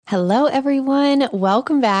Hello, everyone.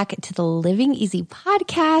 Welcome back to the Living Easy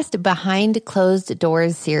podcast Behind Closed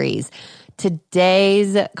Doors series.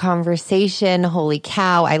 Today's conversation, holy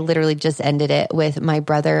cow, I literally just ended it with my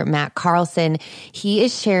brother, Matt Carlson. He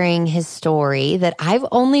is sharing his story that I've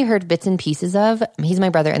only heard bits and pieces of. He's my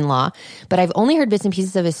brother-in-law, but I've only heard bits and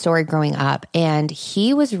pieces of his story growing up. And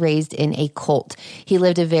he was raised in a cult. He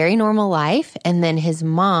lived a very normal life. And then his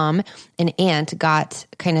mom and aunt got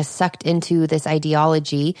kind of sucked into this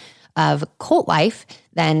ideology of cult life,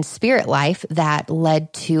 then spirit life, that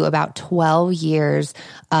led to about 12 years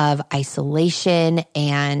of isolation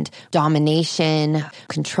and domination,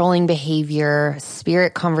 controlling behavior,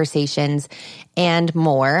 spirit conversations, and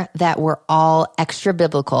more that were all extra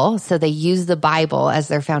biblical. So they use the Bible as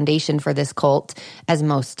their foundation for this cult, as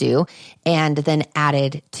most do, and then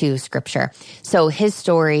added to scripture. So his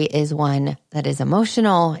story is one that is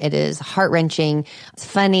emotional, it is heart-wrenching, it's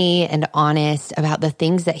funny and honest about the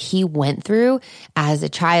things that he went through as a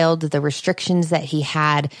child, the restrictions that he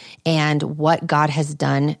had, and what God has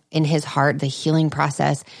done in his heart, the healing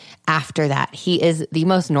process after that. He is the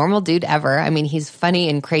most normal dude ever. I mean, he's funny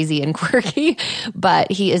and crazy and quirky,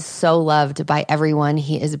 but he is so loved by everyone.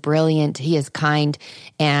 He is brilliant. He is kind,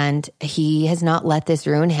 and he has not let this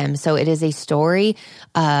ruin him. So it is a story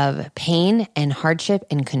of pain and hardship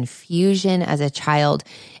and confusion as a child,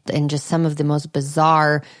 and just some of the most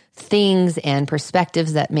bizarre things and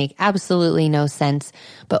perspectives that make absolutely no sense,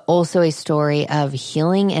 but also a story of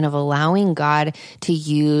healing and of allowing God to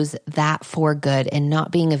use that for good and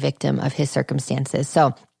not being a victim of his circumstances.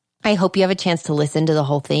 So I hope you have a chance to listen to the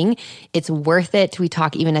whole thing. It's worth it. We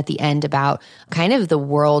talk even at the end about kind of the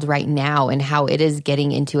world right now and how it is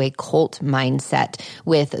getting into a cult mindset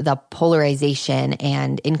with the polarization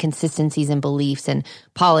and inconsistencies in beliefs and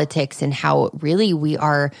politics, and how really we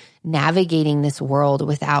are navigating this world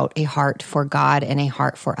without a heart for God and a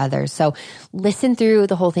heart for others. So listen through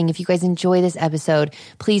the whole thing. If you guys enjoy this episode,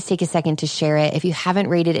 please take a second to share it. If you haven't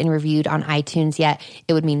rated and reviewed on iTunes yet,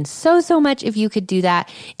 it would mean so much if you could do that.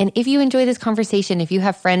 And if you enjoy this conversation, if you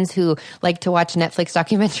have friends who like to watch Netflix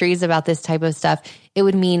documentaries about this type of stuff, it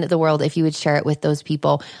would mean the world if you would share it with those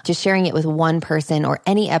people. Just sharing it with one person or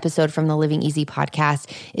any episode from the Living Easy podcast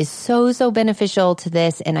is so beneficial to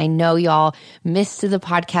this. And I know y'all missed the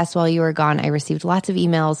podcast while you were gone. I received lots of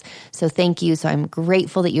emails, so thank you. So I'm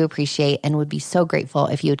grateful that you appreciate, and would be so grateful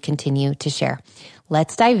if you would continue to share.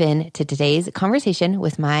 Let's dive in to today's conversation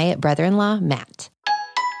with my brother-in-law, Matt.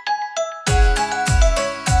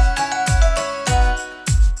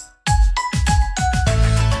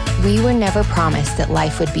 We were never promised that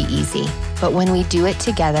life would be easy, but when we do it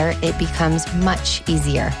together, it becomes much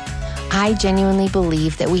easier. I genuinely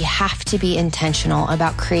believe that we have to be intentional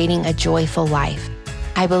about creating a joyful life.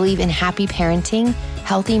 I believe in happy parenting,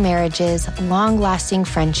 healthy marriages, long-lasting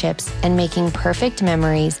friendships, and making perfect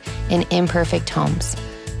memories in imperfect homes.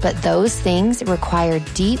 But those things require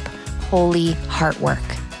deep, holy heart work.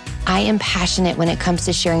 I am passionate when it comes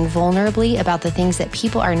to sharing vulnerably about the things that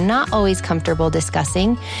people are not always comfortable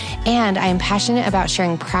discussing, and I am passionate about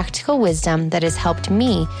sharing practical wisdom that has helped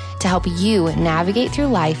me to help you navigate through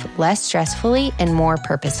life less stressfully and more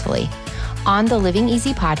purposefully. On the Living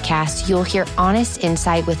Easy podcast, you'll hear honest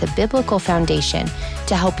insight with a biblical foundation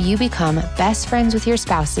to help you become best friends with your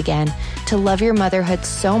spouse again, to love your motherhood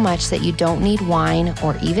so much that you don't need wine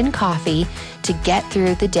or even coffee to get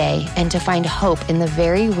through the day, and to find hope in the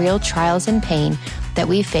very real trials and pain that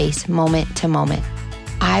we face moment to moment.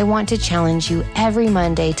 I want to challenge you every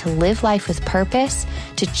Monday to live life with purpose,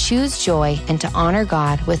 to choose joy, and to honor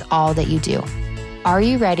God with all that you do. Are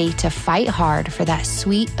you ready to fight hard for that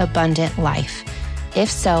sweet, abundant life?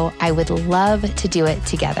 If so, I would love to do it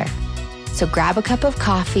together. So grab a cup of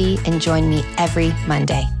coffee and join me every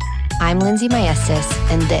Monday. I'm Lindsay Maestas,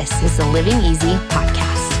 and this is the Living Easy podcast.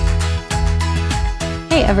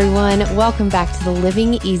 Hey everyone, welcome back to the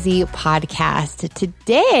Living Easy podcast.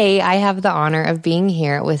 Today, I have the honor of being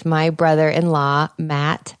here with my brother-in-law,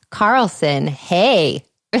 Matt Carlson. Hey.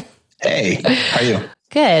 Hey, how are you?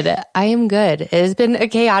 Good. I am good. It has been a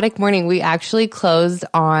chaotic morning. We actually closed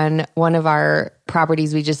on one of our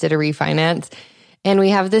properties. We just did a refinance, and we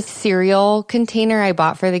have this cereal container I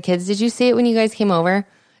bought for the kids. Did you see it when you guys came over?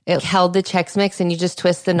 It held the Chex Mix, and you just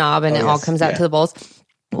twist the knob and all comes out to the bowls.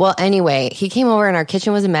 Well, anyway, he came over and our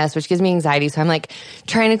kitchen was a mess, which gives me anxiety. So I'm like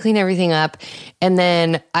trying to clean everything up. And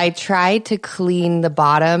then I tried to clean the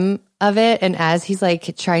bottom of it. And as he's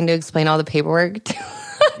like trying to explain all the paperwork to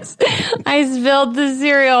us, I spilled the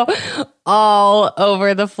cereal all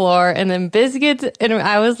over the floor and then biscuits. And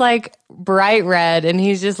I was like bright red. And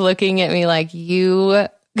he's just looking at me like, you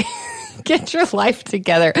Get your life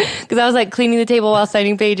together. Because I was like cleaning the table while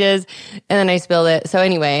signing pages and then I spilled it. So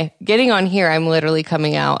anyway, getting on here, I'm literally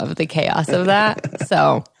coming out of the chaos of that.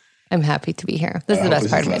 So I'm happy to be here. This is the best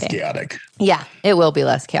part of my day. Chaotic. Yeah, it will be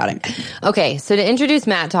less chaotic. Okay, so to introduce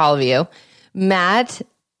Matt to all of you, Matt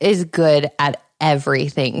is good at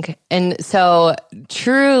everything. And so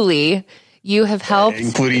truly, you have helped.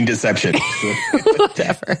 Including deception.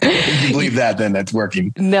 Whatever. If you believe that, then that's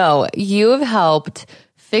working. No, you have helped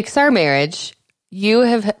fix our marriage. You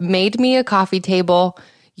have made me a coffee table.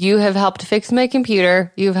 You have helped fix my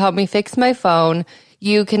computer. You've helped me fix my phone.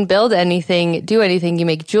 You can build anything, do anything. You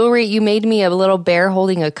make jewelry. You made me a little bear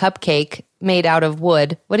holding a cupcake made out of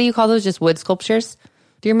wood. What do you call those? Just wood sculptures?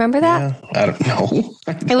 Do you remember that? Yeah, I don't know.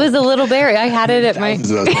 It was a little bear. I had it at my...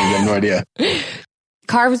 Those things, I have no idea.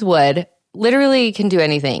 Carves wood. Literally can do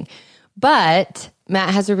anything. But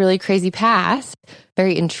Matt has a really crazy past,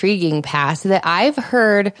 very intriguing past that I've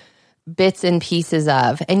heard bits and pieces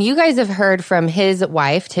of. And you guys have heard from his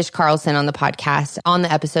wife, Tish Carlson, on the podcast on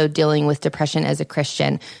the episode dealing with depression as a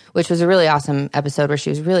Christian, which was a really awesome episode where she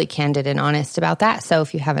was really candid and honest about that. So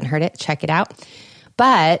if you haven't heard it, check it out.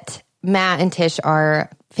 But Matt and Tish are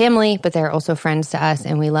family, but they're also friends to us,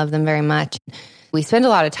 and we love them very much. We spend a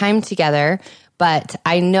lot of time together, but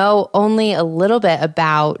I know only a little bit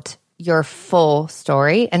about your full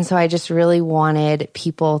story. And so I just really wanted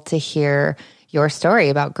people to hear your story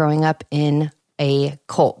about growing up in a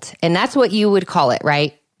cult. And that's what you would call it,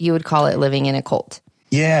 right? You would call it living in a cult.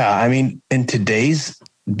 Yeah. I mean, in today's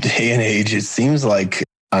day and age, it seems like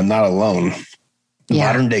I'm not alone. Yeah.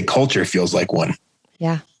 Modern day culture feels like one.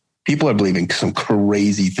 Yeah. People are believing some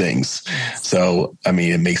crazy things. So, I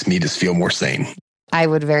mean, it makes me just feel more sane. I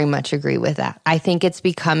would very much agree with that. I think it's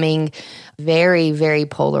becoming very, very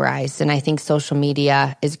polarized. And I think social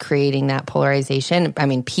media is creating that polarization. I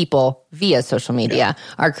mean, people via social media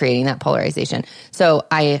are creating that polarization. So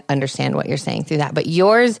I understand what you're saying through that. But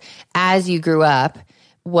yours, as you grew up,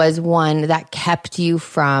 was one that kept you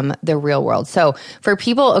from the real world. So for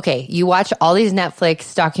people, okay, you watch all these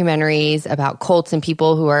Netflix documentaries about cults and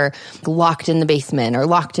people who are locked in the basement or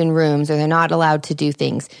locked in rooms or they're not allowed to do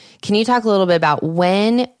things. Can you talk a little bit about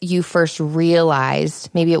when you first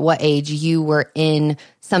realized, maybe at what age, you were in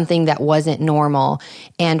something that wasn't normal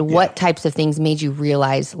and what types of things made you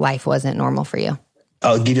realize life wasn't normal for you?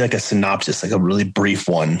 I'll give you like a synopsis, like a really brief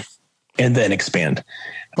one, and then expand.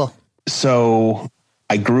 Cool. So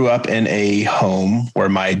I grew up in a home where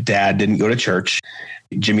my dad didn't go to church.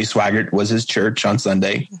 Jimmy Swaggart was his church on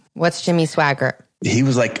Sunday. What's Jimmy Swaggart? He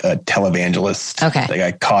was like a televangelist. Okay. They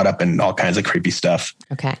got caught up in all kinds of creepy stuff.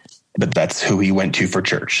 Okay. But that's who he went to for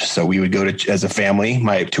church. So we would go to, as a family,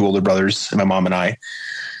 my two older brothers and my mom and I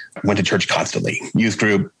went to church constantly. Youth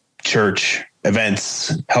group, church,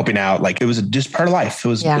 events, helping out. Like it was just part of life. It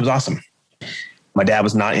was awesome. My dad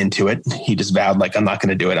was not into it. He just vowed, like, I'm not going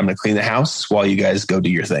to do it. I'm going to clean the house while you guys go do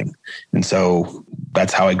your thing. And so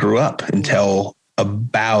that's how I grew up until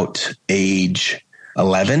about age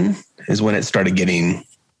 11 is when it started getting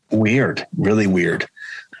weird, really weird.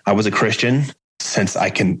 I was a Christian since I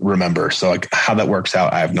can remember. So like how that works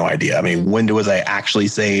out, I have no idea. I mean, when was I actually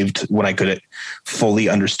saved? When I could fully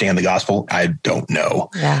understand the gospel? I don't know.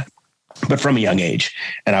 Yeah. But from a young age.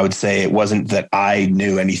 And I would say it wasn't that I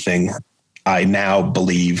knew anything. I now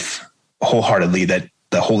believe wholeheartedly that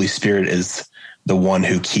the Holy Spirit is the one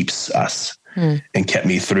who keeps us and kept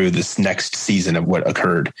me through this next season of what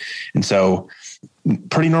occurred. And so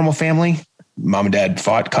pretty normal family. Mom and dad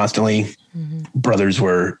fought constantly. Mm-hmm. Brothers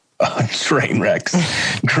were train wrecks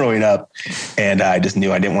growing up. And I just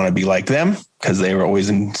knew I didn't want to be like them because they were always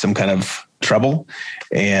in some kind of trouble.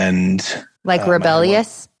 And like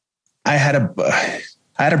rebellious? I had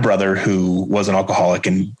a brother who was an alcoholic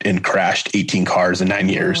and crashed 18 cars in 9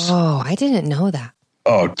 years. Oh, I didn't know that.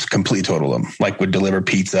 Oh, it's complete total him. Like would deliver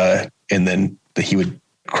pizza and then he would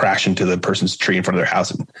crash into the person's tree in front of their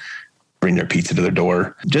house and bring their pizza to their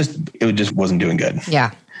door. It just wasn't doing good.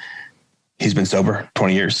 Yeah. He's been sober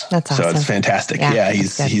 20 years. That's awesome. So it's fantastic. Yeah,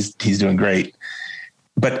 he's doing great.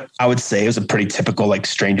 But I would say it was a pretty typical like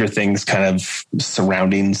Stranger Things kind of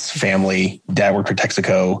surroundings, family. Dad worked for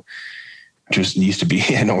Texaco, which used to be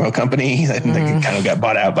an oil company that kind of got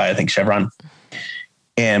bought out by, I think, Chevron.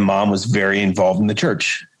 And mom was very involved in the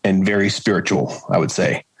church and very spiritual, I would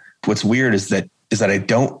say. What's weird is that I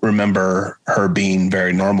don't remember her being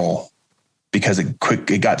very normal because it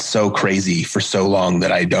got so crazy for so long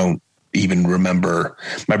that I don't even remember.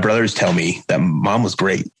 My brothers tell me that mom was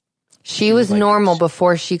great. She was like, normal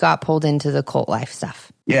before she got pulled into the cult life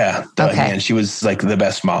stuff. Yeah. Okay. And she was like the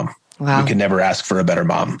best mom. Wow. We could never ask for a better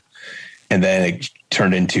mom. And then it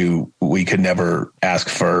turned into, we could never ask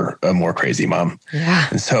for a more crazy mom. Yeah.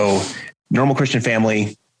 And so normal Christian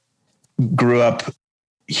family, grew up,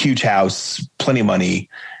 huge house, plenty of money.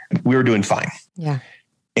 We were doing fine. Yeah.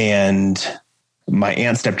 And my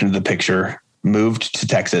aunt stepped into the picture, moved to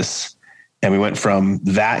Texas, and we went from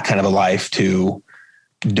that kind of a life to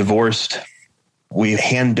divorced. We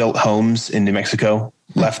hand-built homes in New Mexico,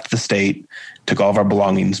 left the state, took all of our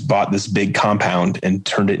belongings, bought this big compound, and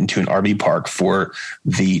turned it into an RV park for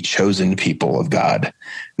the chosen people of God.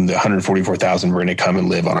 And the 144,000 were going to come and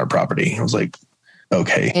live on our property. I was like,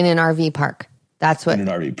 okay. In an RV park. That's what. In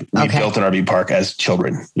an RV. We built an RV park as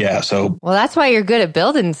children. Yeah. So. Well, that's why you're good at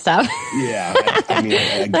building stuff. Yeah. I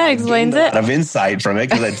mean, that explains it. A lot of insight from it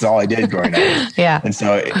because that's all I did growing up. Yeah. And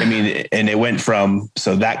so, I mean, and it went from,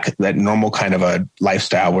 so that normal kind of a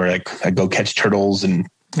lifestyle where like I go catch turtles and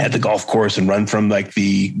at the golf course and run from like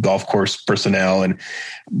the golf course personnel, and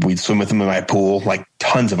we'd swim with them in my pool, like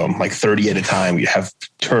tons of them, like 30 at a time. We'd have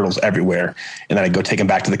turtles everywhere. And then I'd go take them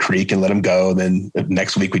back to the creek and let them go. Then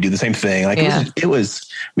next week we do the same thing. Like I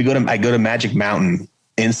go to Magic Mountain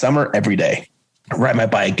in summer every day, ride my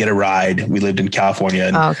bike, get a ride. We lived in California.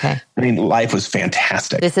 And, okay. I mean, life was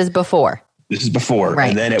fantastic. This is before.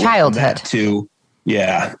 Right. And then it childhood went to,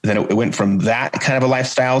 then it went from that kind of a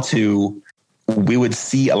lifestyle to, we would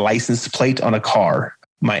see a license plate on a car.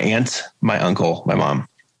 My aunt, my uncle, my mom,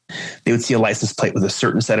 they would see a license plate with a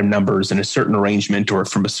certain set of numbers and a certain arrangement or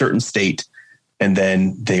from a certain state. And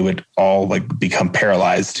then they would all like become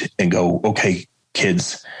paralyzed and go, okay,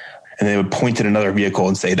 kids. And they would point at another vehicle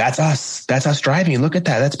and say, that's us driving. Look at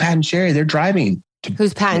that. That's Pat and Sherry. They're driving.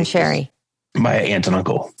 Who's Pat and Sherry? My aunt and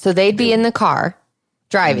uncle. So they'd be in the car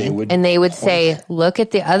driving and they would say, look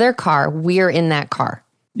at the other car. We're in that car.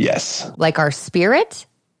 Yes. Like our spirit?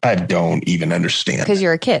 I don't even understand. Because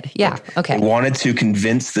you're a kid. Yeah. Okay. They wanted to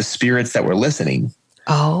convince the spirits that were listening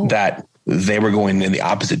that they were going in the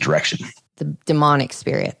opposite direction. The demonic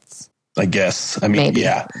spirits. I guess. I mean, maybe,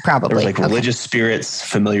 yeah. Probably. There were like religious spirits,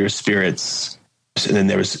 familiar spirits. And then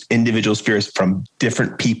there was individual spirits from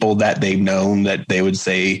different people that they've known that they would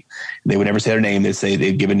say, they would never say their name. They'd say,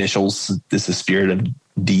 they'd give initials. This is a spirit of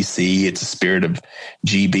DC. It's a spirit of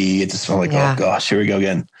GB. It's just like, oh gosh, here we go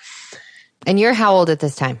again. And you're how old at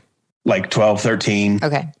this time? Like 12, 13.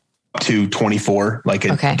 Okay. To 24. Like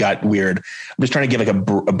it got weird. I'm just trying to give like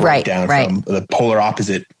a breakdown from the polar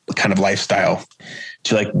opposite kind of lifestyle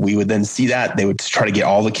to like, we would then see that they would try to get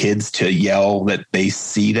all the kids to yell that they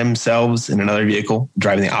see themselves in another vehicle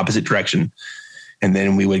driving the opposite direction. And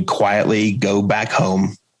then we would quietly go back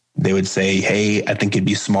home. They would say, hey, I think it'd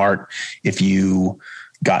be smart if you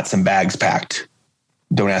got some bags packed.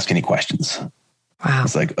 Don't ask any questions. Wow.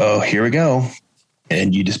 It's like, oh, here we go.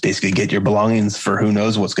 And you just basically get your belongings for who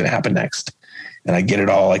knows what's going to happen next. And I get it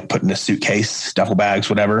all like put in a suitcase, duffel bags,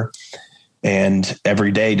 whatever. And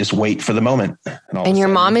every day just wait for the moment. And your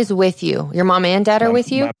mom is with you. Your mom and dad are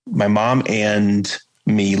with you? My mom and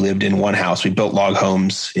me lived in one house. We built log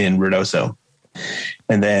homes in Ruidoso.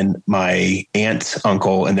 And then my aunt,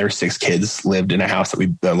 uncle, and their 6 kids lived in a house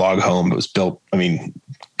a log home that was built, a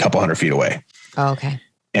couple hundred feet away. Oh, okay.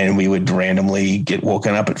 And we would randomly get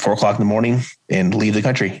woken up at 4 o'clock in the morning and leave the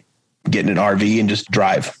country, get in an RV and just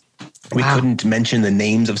drive. We couldn't mention the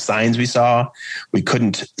names of signs we saw. We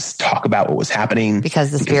couldn't talk about what was happening.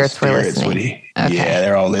 Because the spirits were listening. Yeah,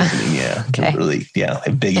 they're all listening. Yeah. Okay. Really, they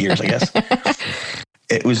have big ears, I guess.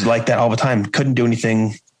 It was like that all the time. Couldn't do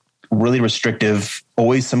anything. Really restrictive.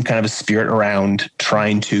 Always some kind of a spirit around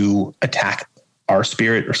trying to attack our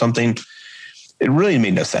spirit or something. It really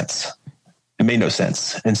made no sense. It made no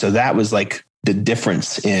sense. And so that was like the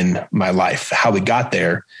difference in my life. How we got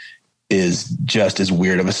there is just as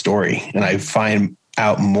weird of a story. And I find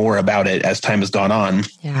out more about it as time has gone on.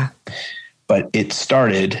 Yeah. But it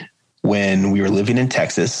started when we were living in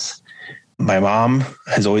Texas. My mom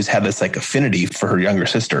has always had this like affinity for her younger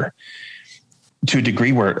sister to a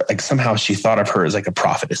degree where like somehow she thought of her as like a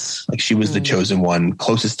prophetess. Like she was the chosen one,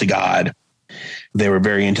 closest to God. They were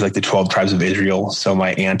very into like the 12 tribes of Israel. So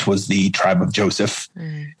my aunt was the tribe of Joseph.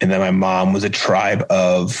 And then my mom was a tribe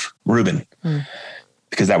of Reuben.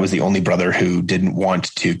 Because that was the only brother who didn't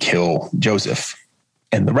want to kill Joseph.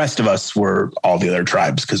 And the rest of us were all the other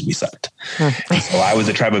tribes because we sucked. So I was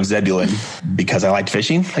a tribe of Zebulun because I liked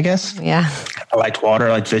fishing, I guess. Yeah. I liked water,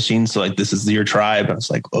 I liked fishing. So like, this is your tribe. I was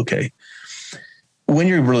like, okay. When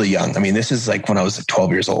you're really young, this is like when I was like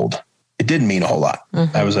 12 years old, it didn't mean a whole lot.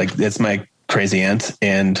 I was like, that's my crazy aunt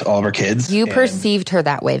and all of her kids. You perceived her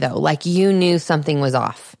that way though. Like you knew something was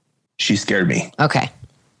off. She scared me. Okay.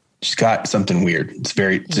 She's got something weird. It's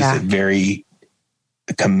very, just very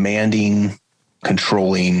commanding,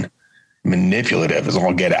 controlling, manipulative is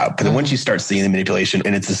all get out. But then once you start seeing the manipulation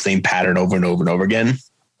and it's the same pattern over and over and over again,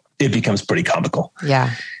 it becomes pretty comical.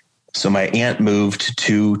 Yeah. So my aunt moved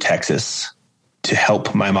to Texas to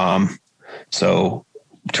help my mom. So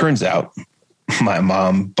turns out my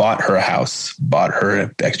mom bought her a house, bought her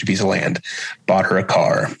an extra piece of land, bought her a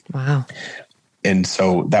car. Wow. And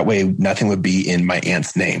so that way nothing would be in my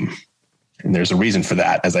aunt's name. And there's a reason for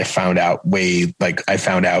that, as I found out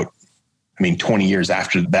 20 years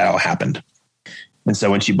after that all happened. And so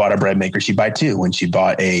when she bought a bread maker, she'd buy two. When she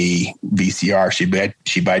bought a VCR,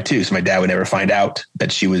 she'd buy two. So my dad would never find out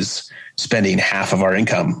that she was spending half of our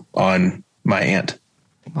income on my aunt.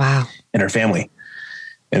 Wow. And her family.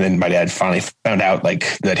 And then my dad finally found out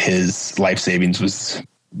that his life savings was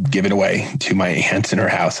given away to my aunt in her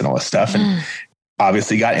house and all this stuff. And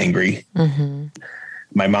obviously got angry. Mm-hmm.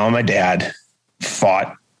 My mom and my dad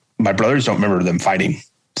fought. My brothers don't remember them fighting.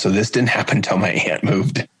 So this didn't happen until my aunt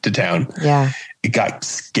moved to town. Yeah. It got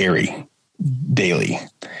scary daily.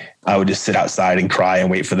 I would just sit outside and cry and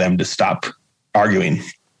wait for them to stop arguing.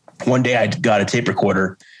 One day I got a tape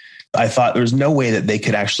recorder. I thought there was no way that they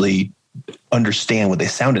could actually understand what they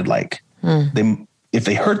sounded like. If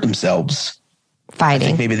they hurt themselves fighting, I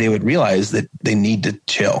think maybe they would realize that they need to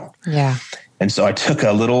chill. Yeah. And so I took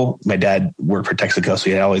my dad worked for Texaco, so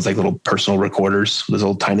he had all these little personal recorders, those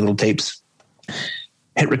little tiny little tapes.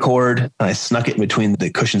 Hit record, and I snuck it in between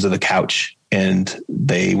the cushions of the couch, and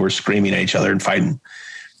they were screaming at each other and fighting.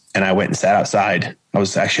 And I went and sat outside. I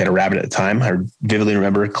had a rabbit at the time. I vividly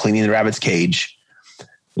remember cleaning the rabbit's cage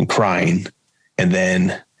and crying. And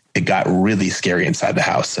then it got really scary inside the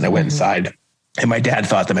house. And I went inside, and my dad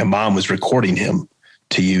thought that my mom was recording him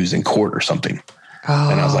to use in court or something.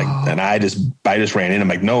 Oh. And I was like, and I just ran in. I'm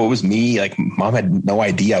like, no, it was me. Like, mom had no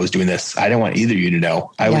idea I was doing this. I didn't want either of you to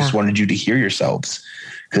know. I just wanted you to hear yourselves,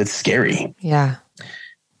 because it's scary. Yeah.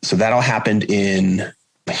 So that all happened in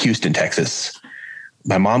Houston, Texas.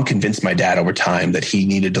 My mom convinced my dad over time that he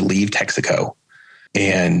needed to leave Texaco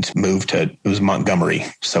and move to, it was Montgomery.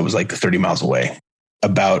 So it was 30 miles away,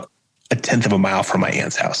 about a 1/10 of a mile from my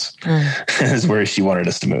aunt's house. Is where she wanted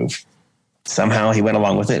us to move. Somehow he went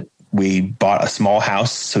along with it. We bought a small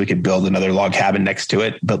house so we could build another log cabin next to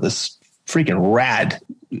it. Built this freaking rad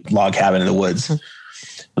log cabin in the woods. It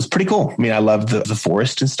was pretty cool. I mean, I loved the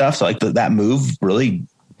forest and stuff. So that move really,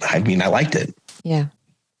 I liked it. Yeah.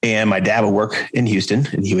 And my dad would work in Houston,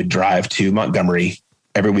 and he would drive to Montgomery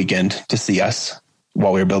every weekend to see us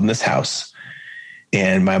while we were building this house.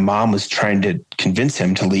 And my mom was trying to convince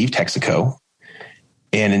him to leave Texaco.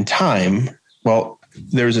 And in time,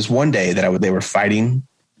 there was this one day that they were fighting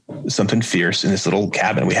something fierce in this little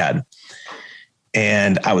cabin we had.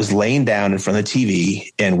 And I was laying down in front of the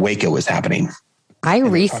TV, and Waco was happening. I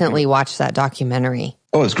recently watched that documentary.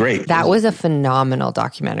 Oh, it was great. That was a phenomenal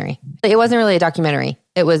documentary. It wasn't really a documentary.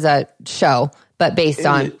 It was a show, but based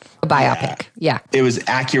on a biopic. Yeah. It was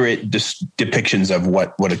accurate depictions of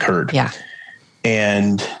what occurred. Yeah.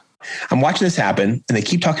 And I'm watching this happen, and they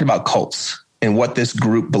keep talking about cults and what this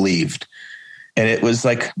group believed. And it was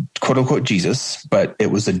quote unquote Jesus, but it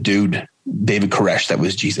was a dude, David Koresh, that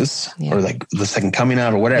was Jesus, or the second coming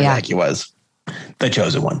out, or whatever the heck he was, the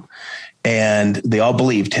chosen one. And they all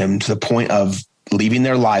believed him to the point of leaving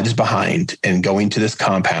their lives behind and going to this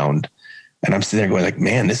compound. And I'm sitting there going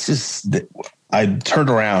man, I turned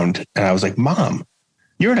around and I was like, Mom,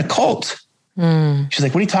 you're in a cult. She's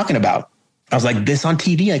like, what are you talking about? I was like, this on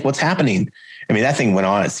TV, what's happening? I mean, that thing went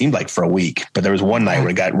on, it seemed like for a week, but there was one night when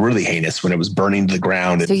it got really heinous, when it was burning to the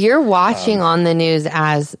ground. So you're watching on the news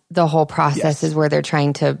as the whole process is where they're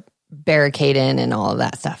trying to barricade in and all of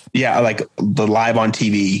that stuff. Yeah. The live on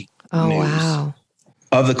TV news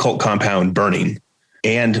of the cult compound burning,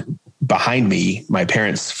 and behind me, my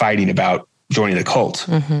parents fighting about joining the cult.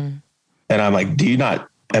 Mm-hmm. And I'm like, do you not?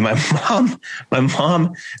 And my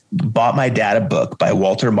mom bought my dad a book by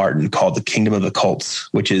Walter Martin called The Kingdom of the Cults,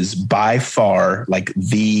 which is by far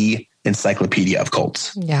the encyclopedia of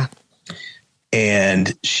cults. Yeah.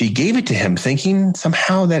 And she gave it to him thinking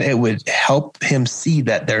somehow that it would help him see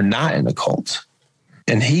that they're not in a cult.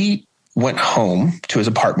 And he went home to his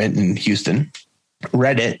apartment in Houston,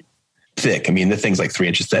 read it thick. I mean, the thing's 3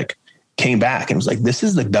 inches thick, came back and was like, this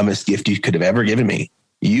is the dumbest gift you could have ever given me.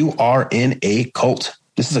 You are in a cult.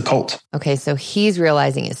 This is a cult. Okay, so he's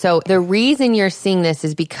realizing it. So the reason you're seeing this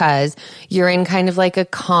is because you're in kind of a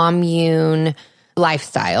commune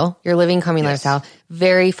lifestyle. You're living commune lifestyle,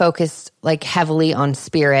 very focused heavily on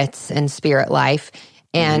spirits and spirit life.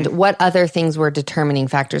 And what other things were determining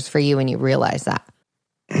factors for you when you realized that?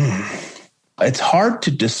 It's hard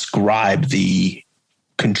to describe the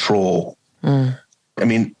control I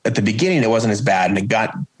mean, at the beginning, it wasn't as bad, and it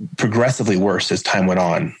got progressively worse as time went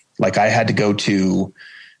on. Like, I had to go to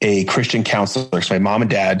a Christian counselor. So my mom and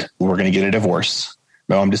dad were going to get a divorce.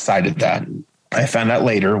 My mom decided that. I found out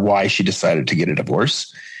later why she decided to get a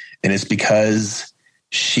divorce. And it's because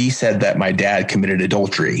she said that my dad committed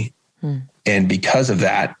adultery. And because of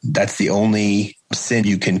that, that's the only sin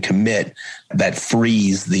you can commit that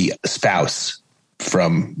frees the spouse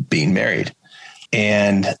from being married.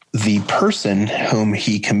 And the person whom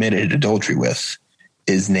he committed adultery with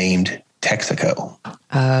is named Texaco.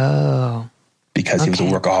 Oh. Because he was a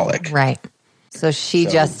workaholic. Right. So she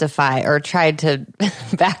justified or tried to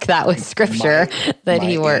back that with scripture that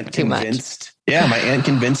he worked too much. Yeah, my aunt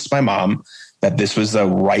convinced my mom that this was a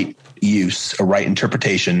right use, a right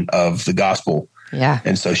interpretation of the gospel. Yeah.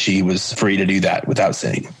 And so she was free to do that without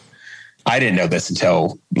sinning. I didn't know this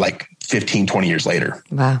until like 15, 20 years later.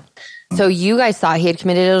 Wow. So you guys thought he had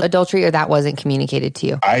committed adultery, or that wasn't communicated to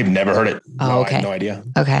you? I've never heard it. Oh, okay. I had no idea.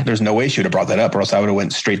 Okay. There's no way she would have brought that up, or else I would have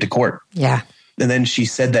went straight to court. Yeah. And then she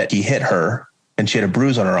said that he hit her and she had a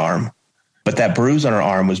bruise on her arm. But that bruise on her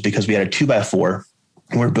arm was because we had a 2x4.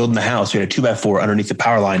 We were building the house. We had a 2x4 underneath the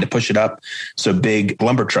power line to push it up so big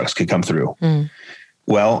lumber trucks could come through.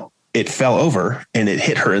 Well, it fell over and it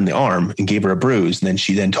hit her in the arm and gave her a bruise. And then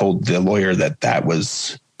she then told the lawyer that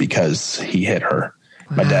was because he hit her.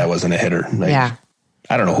 Wow. My dad wasn't a hitter. Yeah.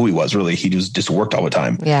 I don't know who he was really. He just worked all the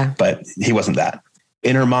time. Yeah. But he wasn't that.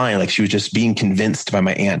 In her mind, like, she was just being convinced by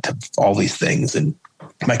my aunt of all these things. And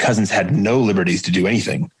my cousins had no liberties to do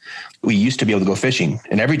anything. We used to be able to go fishing,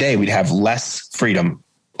 and every day we'd have less freedom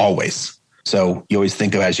always. So you always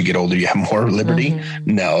think of, as you get older, you have more liberty.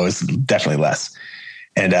 No, it's definitely less.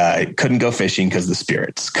 And I couldn't go fishing because of the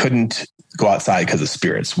spirits, couldn't go outside because of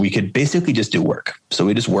spirits. We could basically just do work. So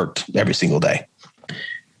we just worked every single day.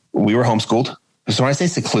 We were homeschooled. So when I say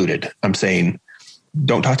secluded, I'm saying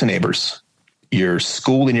don't talk to neighbors. You're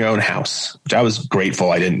schooled in your own house, which I was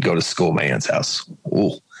grateful I didn't go to school at my aunt's house.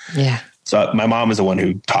 Ooh. Yeah. So my mom is the one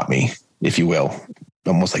who taught me, if you will,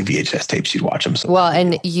 almost like VHS tapes. She'd watch them. So. Well,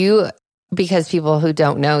 and you, because people who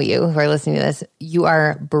don't know you, who are listening to this, you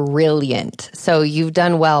are brilliant. So you've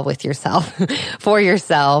done well with yourself, for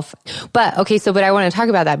yourself. But okay, but I want to talk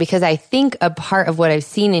about that because I think a part of what I've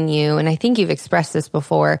seen in you, and I think you've expressed this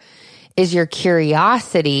before, is your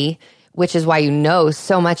curiosity, which is why you know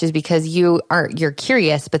so much, is because you're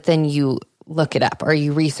curious, but then you look it up or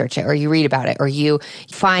you research it or you read about it or you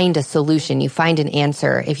find a solution, you find an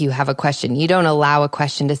answer if you have a question. You don't allow a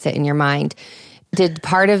question to sit in your mind. Did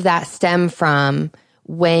part of that stem from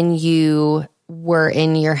when you were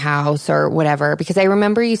in your house or whatever? Because I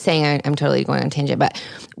remember you saying, I'm totally going on a tangent, but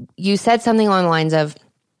you said something along the lines of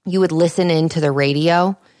you would listen into the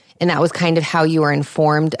radio, and that was kind of how you were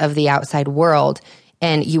informed of the outside world.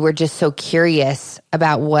 And you were just so curious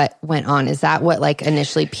about what went on. Is that what like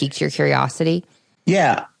initially piqued your curiosity?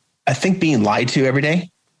 Yeah. I think being lied to every day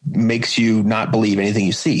makes you not believe anything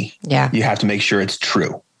you see. Yeah. You have to make sure it's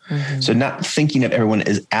true. So not thinking of everyone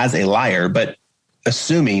as a liar, but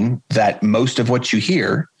assuming that most of what you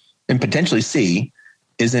hear and potentially see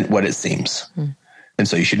isn't what it seems. And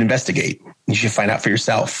so you should investigate. You should find out for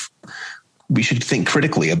yourself. We should think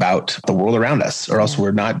critically about the world around us, or else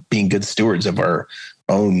we're not being good stewards of our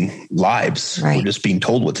own lives. Right. We're just being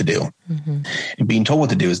told what to do. And being told what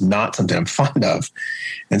to do is not something I'm fond of.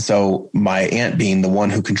 And so my aunt being the one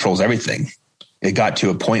who controls everything, it got to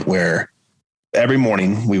a point where every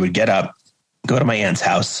morning we would get up, go to my aunt's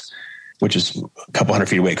house, which is a couple hundred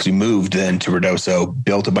feet away because we moved then to Ruidoso,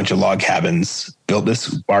 built a bunch of log cabins, built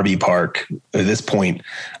this RV park. At this point,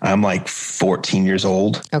 I'm like 14 years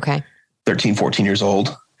old. Okay. 13, 14 years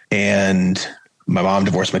old. And my mom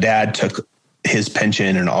divorced my dad, took his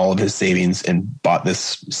pension and all of his savings and bought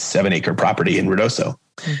this 7-acre property in Ruidoso.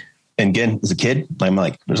 And again, as a kid, I'm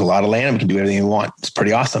like, there's a lot of land. We can do everything we want. It's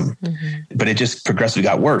pretty awesome. But it just progressively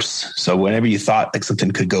got worse. So whenever you thought like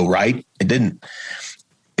something could go right, it didn't.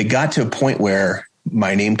 It got to a point where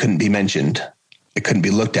my name couldn't be mentioned. It couldn't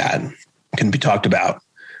be looked at, couldn't be talked about.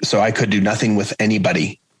 So I could do nothing with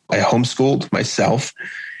anybody. I homeschooled myself.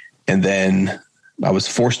 And then I was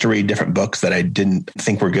forced to read different books that I didn't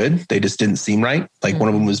think were good. They just didn't seem right. Like one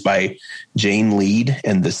of them was by Jane Lead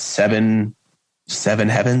and the Seven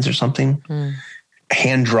Heavens or something.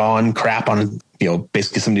 Hand-drawn crap on,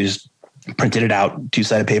 basically somebody just printed it out,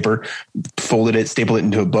 2-sided paper, folded it, stapled it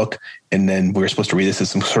into a book. And then we were supposed to read this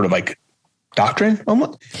as some sort of like doctrine.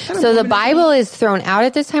 So the Bible is thrown out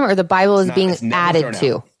at this time, or the Bible is being added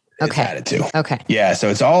to? Okay. It's added to. Okay. Yeah. So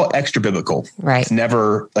it's all extra biblical. Right. It's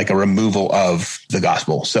never like a removal of the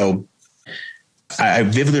gospel. So I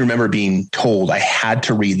vividly remember being told I had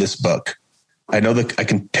to read this book I know I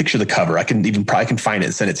can picture the cover. I can even probably can find it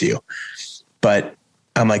and send it to you. But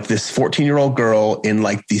I'm like, this 14-year-old girl in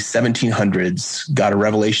like the 1700s got a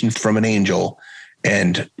revelation from an angel,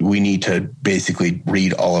 and we need to basically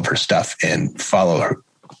read all of her stuff and follow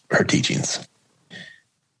her teachings.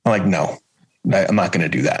 I'm like, no, I'm not going to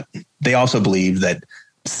do that. They also believe that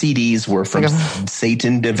CDs were from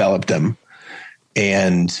Satan developed them,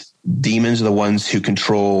 and demons are the ones who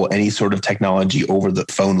control any sort of technology over the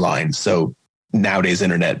phone line. So nowadays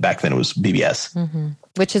internet, back then it was BBS. Mm-hmm.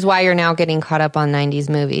 Which is why you're now getting caught up on 90s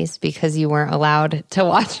movies, because you weren't allowed to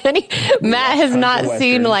watch any. Matt has not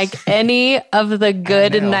seen like any of the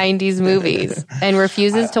good 90s movies and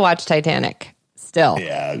refuses to watch Titanic still.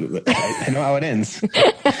 Yeah, I know how it ends.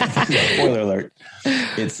 Spoiler alert.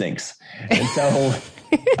 It sinks. And so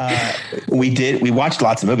we watched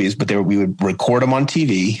lots of movies, but we would record them on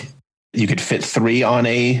TV. You could fit 3 on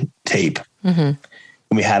a tape. Mm-hmm.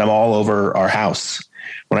 And we had them all over our house.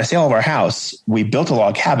 When I say all of our house, we built a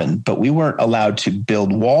log cabin, but we weren't allowed to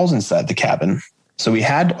build walls inside the cabin. So we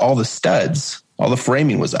had all the studs, all the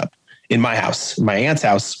framing was up in my house. My aunt's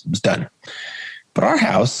house was done. But our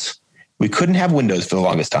house, we couldn't have windows for the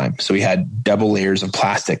longest time. So we had double layers of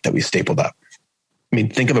plastic that we stapled up. I mean,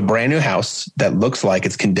 think of a brand new house that looks like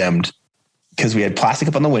it's condemned because we had plastic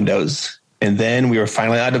up on the windows. And then we were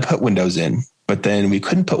finally allowed to put windows in, but then we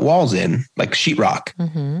couldn't put walls in like sheetrock.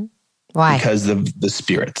 Mm-hmm. Why? Because of the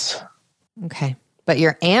spirits. Okay. But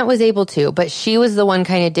your aunt was able to, but she was the one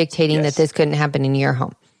kind of dictating that this couldn't happen in your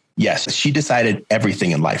home. Yes. She decided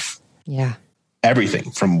everything in life. Yeah.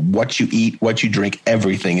 Everything from what you eat, what you drink,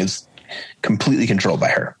 everything is completely controlled by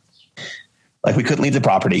her. Like we couldn't leave the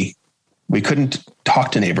property. We couldn't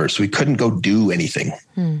talk to neighbors. We couldn't go do anything.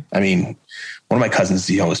 I mean, one of my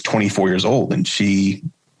cousins, was 24 years old and she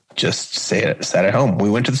just sat at home. We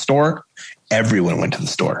went to the store. Everyone went to the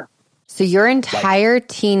store. So your entire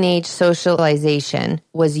teenage socialization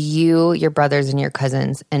was you, your brothers, and your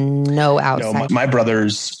cousins, and no outside? No, my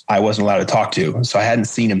brothers, I wasn't allowed to talk to. So I hadn't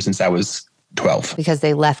seen them since I was 12. Because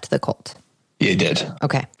they left the cult? Yeah, they did.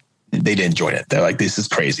 Okay. They didn't join it. They're like, this is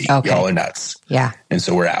crazy. Okay. Y'all are nuts. Yeah. And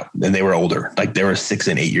so we're out. And they were older. Like they were 6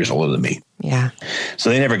 and 8 years older than me. Yeah. So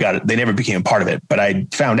they never got it. They never became a part of it. But I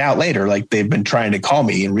found out later, like they've been trying to call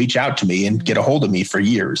me and reach out to me and get a hold of me for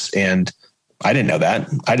years. And I didn't know that.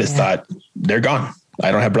 I just thought they're gone.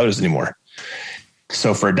 I don't have brothers anymore.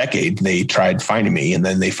 So for a decade, they tried finding me. And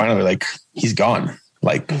then they finally were like, he's gone.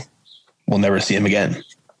 Like we'll never see him again.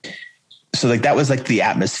 So like that was like the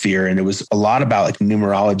atmosphere. And it was a lot about like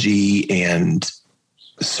numerology and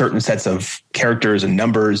certain sets of characters and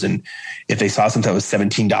numbers. And if they saw something that was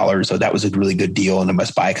 $17, so that was a really good deal and I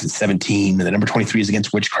must buy it because it's 17. And the number 23 is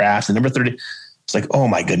against witchcraft. And number 30, it's like, oh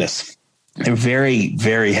my goodness. They're very,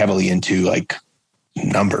 very heavily into like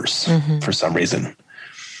numbers for some reason.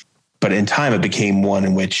 But in time, it became one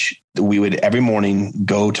in which we would every morning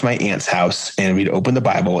go to my aunt's house and we'd open the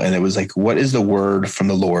Bible and it was like, what is the word from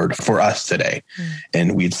the Lord for us today?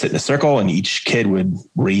 And we'd sit in a circle and each kid would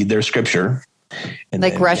read their scripture. And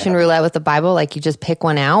like Russian roulette with the Bible, like you just pick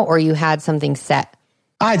one out or you had something set?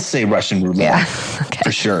 I'd say Russian roulette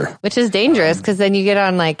for sure. Which is dangerous because then you get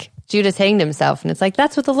on like Judas hanged himself and it's like,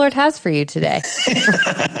 that's what the Lord has for you today.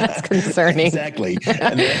 That's concerning. Exactly.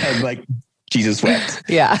 And then like Jesus wept.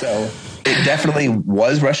 Yeah. So it definitely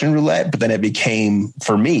was Russian roulette, but then it became,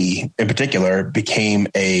 for me in particular, I'm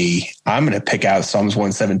going to pick out Psalms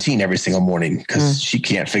 117 every single morning because she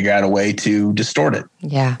can't figure out a way to distort it.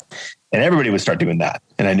 Yeah. And everybody would start doing that.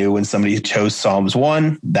 And I knew when somebody chose Psalms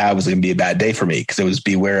 1, that was going to be a bad day for me because it was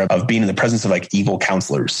beware of being in the presence of like evil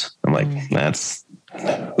counselors. I'm like, that's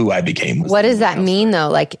who I became. What does that mean though?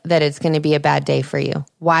 Like that it's going to be a bad day for you?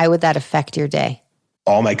 Why would that affect your day?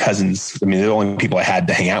 All my cousins, I mean, they're the only people I had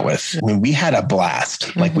to hang out with. I mean, we had a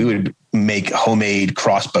blast. Like we would make homemade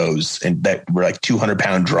crossbows and that were like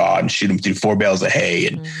 200-pound draw and shoot them through 4 bales of hay.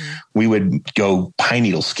 And we would go pine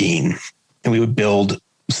needle skiing and we would build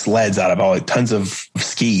sleds out of all like tons of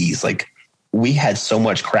skis. Like we had so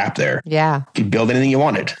much crap there. Yeah. You could build anything you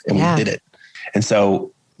wanted and we did it. And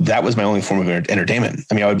so that was my only form of entertainment.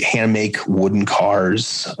 I mean, I would hand make wooden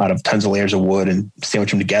cars out of tons of layers of wood and sandwich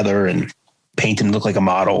them together and paint them to look like a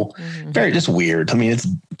model. Very just weird. I mean, it's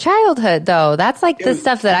childhood though. That's like the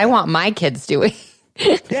stuff that I want my kids doing.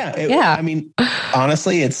 Yeah. I mean,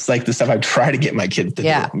 honestly, it's like the stuff I try to get my kids to do.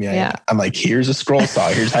 I mean, I'm like, here's a scroll saw.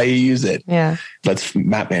 Here's how you use it. Yeah. Let's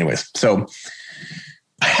map anyways. So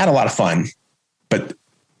I had a lot of fun, but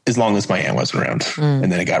as long as my aunt wasn't around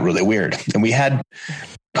and then it got really weird and we had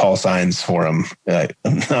call signs for them.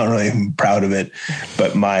 I'm not really proud of it,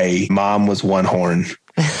 but my mom was one horn.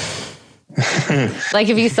 Like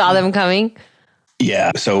if you saw them coming?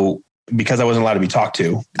 Yeah. So because I wasn't allowed to be talked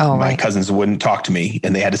to, my right. cousins wouldn't talk to me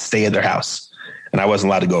and they had to stay at their house and I wasn't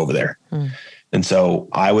allowed to go over there. And so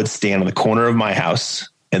I would stand on the corner of my house,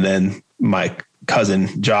 and then my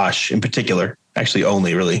cousin, Josh in particular, actually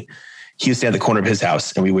only really, he would stand at the corner of his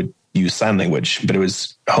house and we would use sign language, but it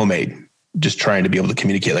was homemade, just trying to be able to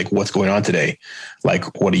communicate like what's going on today.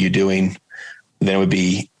 Like, what are you doing? And then it would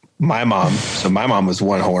be my mom. So my mom was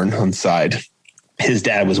one horn on the side. His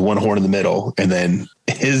dad was one horn in the middle. And then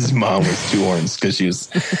his mom was two horns because she was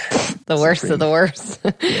the worst of the worst.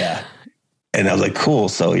 Yeah. And I was like, cool.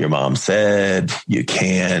 So your mom said you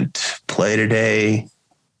can't play today.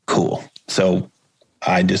 Cool. So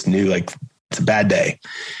I just knew like it's a bad day.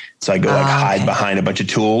 So I go hide behind a bunch of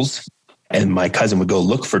tools, and my cousin would go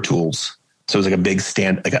look for tools. So it was like a big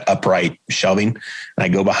stand, like an upright shelving. And I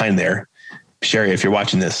go behind there. Sherry, if you're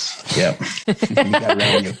watching this, yeah, you got it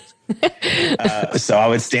around you. So I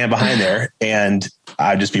would stand behind there and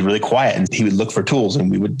I'd just be really quiet, and he would look for tools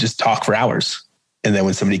and we would just talk for hours. And then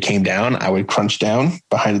when somebody came down, I would crunch down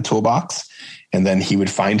behind the toolbox, and then he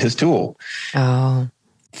would find his tool. Oh,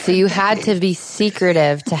 so you had to be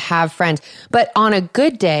secretive to have friends. But on a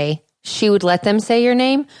good day, she would let them say your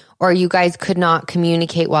name, or you guys could not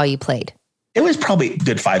communicate while you played? It was probably a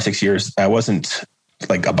good 5-6 years. I wasn't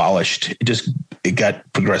like abolished. It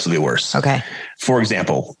got progressively worse. Okay. For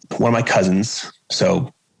example, one of my cousins,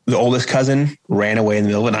 so the oldest cousin ran away in the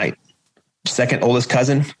middle of the night. Second oldest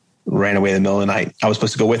cousin ran away in the middle of the night. I was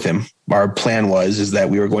supposed to go with him. Our plan is that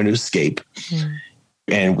we were going to escape.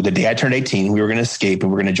 And the day I turned 18, we were going to escape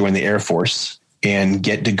and we're going to join the Air Force and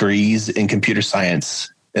get degrees in computer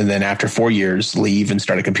science. And then after 4 years, leave and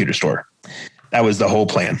start a computer store. That was the whole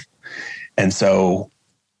plan. And so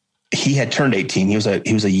he had turned 18. He was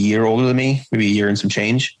a year older than me, maybe a year and some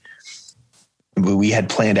change. But we had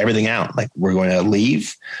planned everything out. Like, we're going to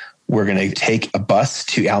leave. We're going to take a bus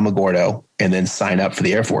to Alamogordo and then sign up for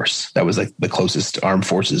the Air Force. That was like the closest armed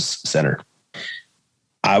forces center.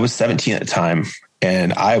 I was 17 at the time,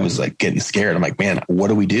 and I was like getting scared. I'm like, man, what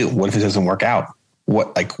do we do? What if it doesn't work out?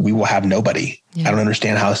 What, like, we will have nobody. Yeah. I don't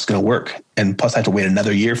understand how this is going to work. And plus I have to wait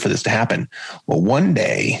another year for this to happen. Well, one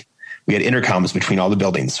day we had intercoms between all the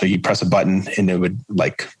buildings. So you'd press a button and it would,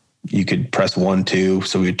 like, you could press 1, 2.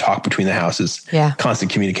 So we would talk between the houses. Yeah.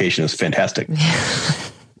 Constant communication was fantastic.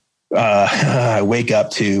 I wake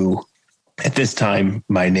up to, at this time,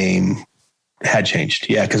 my name had changed.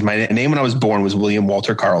 Yeah. Cause my name when I was born was William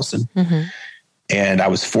Walter Carlson. And I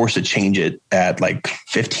was forced to change it at like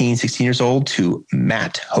 15, 16 years old to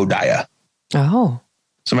Matt Hodiah. Oh.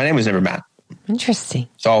 So my name was never Matt. Interesting.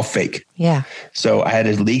 It's all fake. Yeah. So I had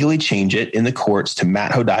to legally change it in the courts to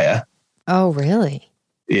Matt Hodiah. Oh, really?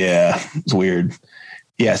 Yeah. It's weird.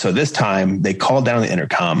 Yeah. So this time they called down the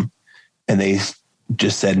intercom and they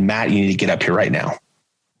just said, Matt, you need to get up here right now.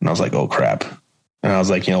 And I was like, oh crap. And I was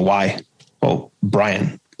like, why? Well,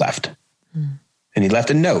 Brian left and he left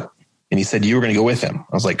a note and he said, you were going to go with him.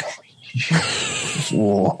 I was like,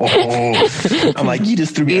 whoa. I'm like, you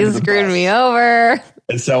just threw me under the bus. You screwed me over.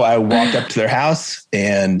 And so I walked up to their house,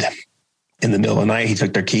 and in the middle of the night, he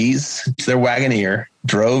took their keys to their Wagoneer,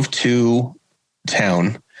 drove to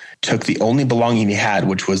town, took the only belonging he had,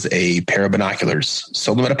 which was a pair of binoculars,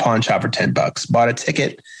 sold them at a pawn shop for $10, bought a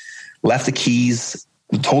ticket, left the keys,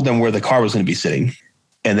 told them where the car was going to be sitting,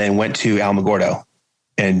 and then went to Alamogordo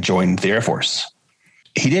and joined the Air Force.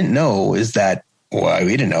 He didn't know is that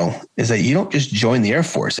you don't just join the Air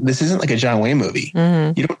Force. This isn't like a John Wayne movie.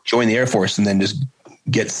 You don't join the Air Force and then just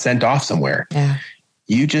get sent off somewhere. Yeah.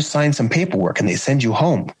 You just sign some paperwork and they send you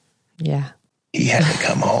home. Yeah. He had to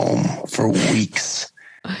come home for weeks.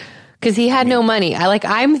 Because he had no money.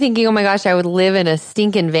 I'm thinking, oh my gosh, I would live in a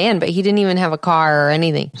stinking van, but he didn't even have a car or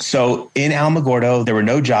anything. So in Alamogordo, there were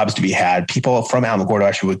no jobs to be had. People from Alamogordo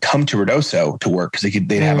actually would come to Ruidoso to work because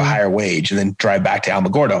they'd have a higher wage and then drive back to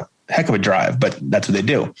Alamogordo. Heck of a drive, but that's what they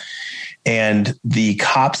do. And the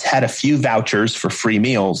cops had a few vouchers for free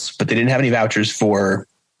meals, but they didn't have any vouchers for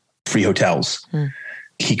free hotels.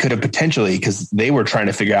 He could have potentially, because they were trying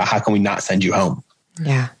to figure out how can we not send you home?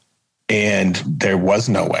 Yeah. And there was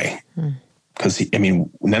no way. Because,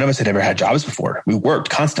 none of us had ever had jobs before. We worked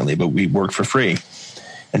constantly, but we worked for free.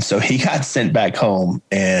 And so he got sent back home.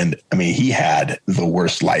 And, he had the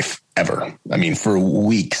worst life ever. For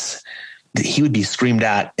weeks. He would be screamed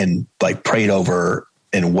at and prayed over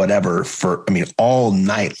and whatever for, all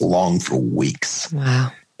night long for weeks.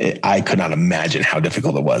 Wow. I could not imagine how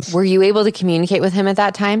difficult it was. Were you able to communicate with him at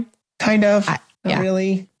that time? Kind of. Not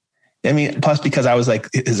really. Plus because I was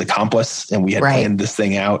his accomplice and we had planned this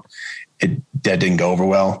thing out. That didn't go over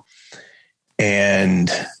well. And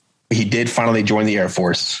he did finally join the Air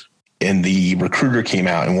Force. and the recruiter came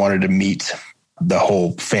out and wanted to meet the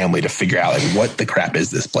whole family to figure out like what the crap is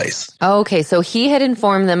this place. Okay. So he had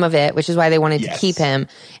informed them of it, which is why they wanted to keep him.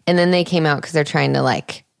 And then they came out because they're trying to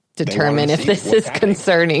like determine if this is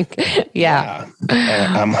concerning. Yeah.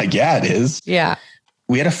 And I'm like, yeah, it is. Yeah.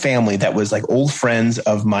 We had a family that was like old friends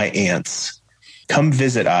of my aunt's come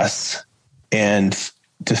visit us and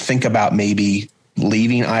to think about maybe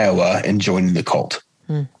leaving Iowa and joining the cult.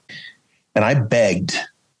 And I begged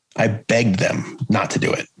them not to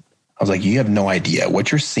do it. I was like, you have no idea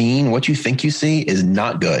what you're seeing. What you think you see is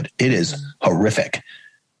not good. It is horrific.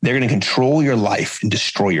 They're going to control your life and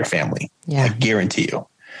destroy your family. Yeah. I guarantee you.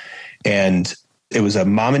 And it was a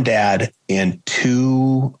mom and dad and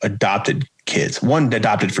 2 adopted kids, one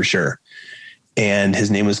adopted for sure. And his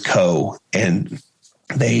name was Co. And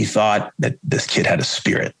they thought that this kid had a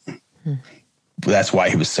spirit. That's why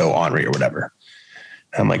he was so ornery or whatever.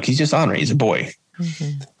 And I'm like, he's just ornery. He's a boy.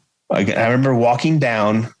 I remember walking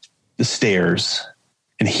down the stairs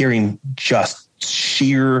and hearing just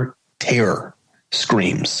sheer terror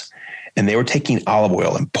screams. And they were taking olive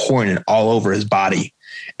oil and pouring it all over his body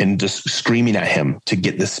and just screaming at him to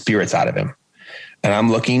get the spirits out of him. And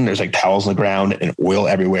I'm looking, there's like towels on the ground and oil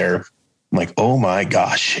everywhere. I'm like, oh my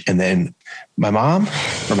gosh. And then my mom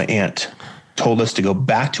or my aunt told us to go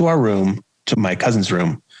back to our room, to my cousin's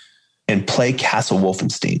room, and play Castle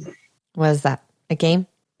Wolfenstein. What is that? A game?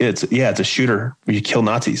 It's a shooter where you kill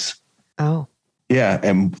Nazis. Oh. Yeah.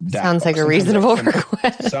 And that sounds like a reasonable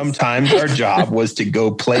request. Sometimes our job was to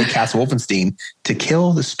go play Castle Wolfenstein to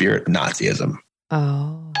kill the spirit of Nazism.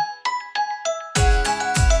 Oh.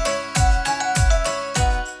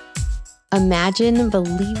 Imagine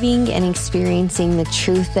believing and experiencing the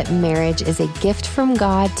truth that marriage is a gift from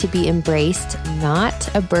God to be embraced,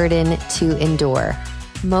 not a burden to endure.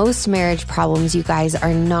 Most marriage problems, you guys,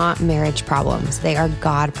 are not marriage problems. They are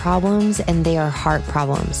God problems and they are heart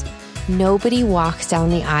problems. Nobody walks down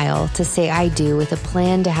the aisle to say I do with a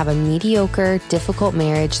plan to have a mediocre, difficult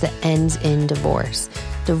marriage that ends in divorce.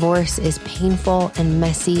 Divorce is painful and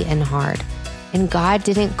messy and hard. And God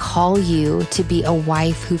didn't call you to be a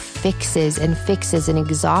wife who fixes and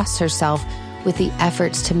exhausts herself with the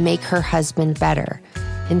efforts to make her husband better.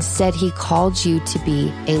 Instead, he called you to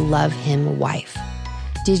be a love him wife.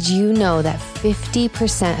 Did you know that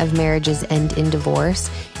 50% of marriages end in divorce?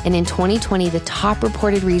 And in 2020, the top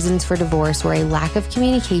reported reasons for divorce were a lack of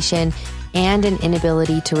communication and an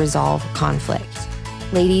inability to resolve conflict.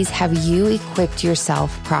 Ladies, have you equipped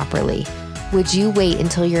yourself properly? Would you wait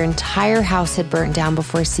until your entire house had burnt down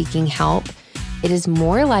before seeking help? It is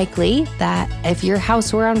more likely that if your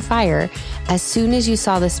house were on fire, as soon as you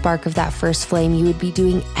saw the spark of that first flame, you would be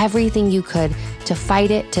doing everything you could to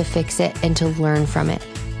fight it, to fix it, and to learn from it.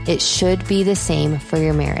 It should be the same for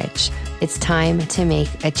your marriage. It's time to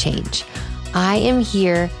make a change. I am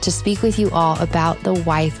here to speak with you all about the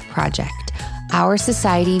Wife Project. Our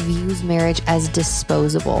society views marriage as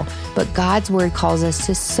disposable, but God's word calls us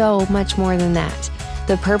to so much more than that.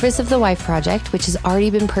 The purpose of the Wife Project, which has already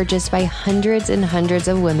been purchased by hundreds and hundreds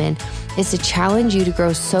of women, is to challenge you to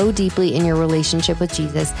grow so deeply in your relationship with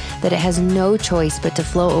Jesus that it has no choice but to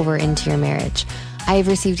flow over into your marriage. I have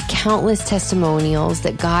received countless testimonials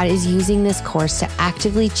that God is using this course to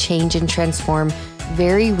actively change and transform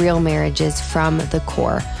very real marriages from the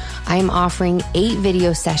core. I am offering 8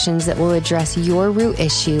 video sessions that will address your root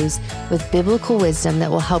issues with biblical wisdom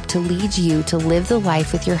that will help to lead you to live the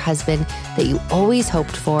life with your husband that you always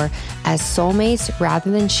hoped for as soulmates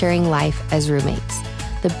rather than sharing life as roommates.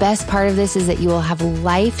 The best part of this is that you will have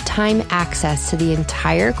lifetime access to the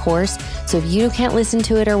entire course. So if you can't listen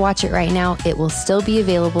to it or watch it right now, it will still be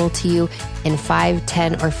available to you in 5,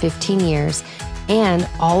 10, or 15 years. And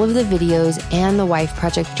all of the videos and the Wife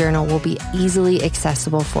Project Journal will be easily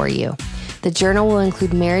accessible for you. The journal will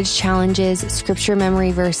include marriage challenges, scripture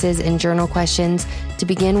memory verses, and journal questions to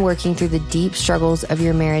begin working through the deep struggles of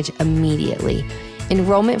your marriage immediately.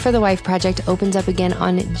 Enrollment for the Wife Project opens up again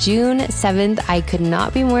on June 7th. I could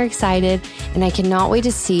not be more excited, and I cannot wait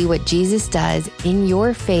to see what Jesus does in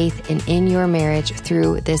your faith and in your marriage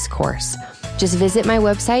through this course. Just visit my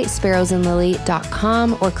website,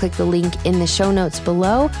 sparrowsandlily.com, or click the link in the show notes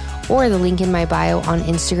below or the link in my bio on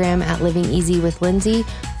Instagram at Living Easy with Lindsay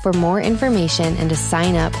for more information and to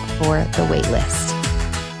sign up for the wait list.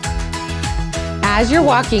 As you're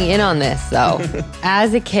walking in on this, though,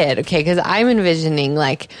 as a kid, okay, because I'm envisioning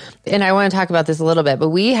and I want to talk about this a little bit, but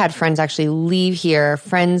we had friends actually leave here,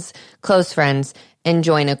 close friends, and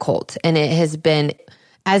join a cult. And it has been,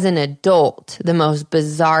 as an adult, the most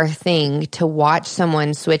bizarre thing to watch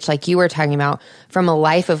someone switch, like you were talking about, from a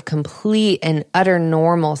life of complete and utter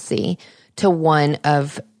normalcy to one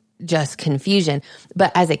of just confusion.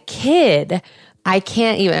 But as a kid,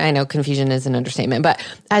 I know confusion is an understatement, but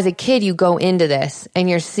as a kid, you go into this and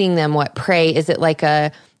you're seeing them pray. Is it like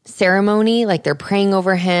a ceremony? Like they're praying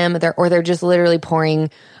over him or they're just literally pouring.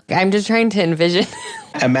 I'm just trying to envision.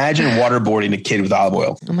 Imagine waterboarding a kid with olive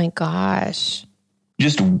oil. Oh my gosh.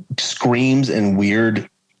 Just screams and weird.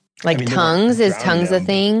 Tongues? Is tongues a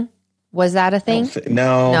thing? Was that a thing?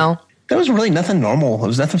 No. There was really nothing normal. It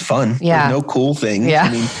was nothing fun. Yeah. No cool things. Yeah.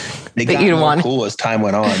 I mean, they got more cool as time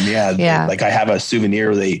went on. Yeah. Yeah. Like I have a souvenir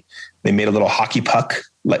where they made a little hockey puck.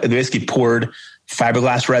 Like they basically poured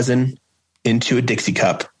fiberglass resin into a Dixie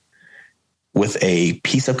cup with a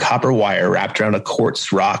piece of copper wire wrapped around a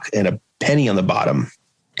quartz rock and a penny on the bottom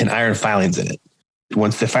and iron filings in it.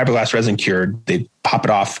 Once the fiberglass resin cured, they pop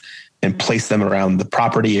it off and place them around the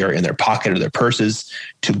property or in their pocket or their purses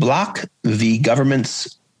to block the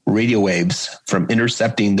government's radio waves from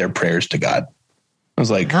intercepting their prayers to God. I was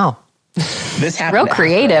like, wow. This happened. Real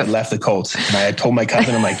creative. I left the Colts and I told my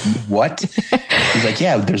cousin, I'm like, what? He's like,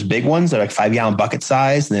 yeah, there's big ones. They're like 5-gallon bucket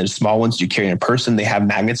size. And there's small ones you carry in person. They have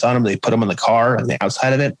magnets on them. They put them on the car on the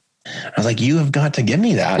outside of it. I was like, you have got to give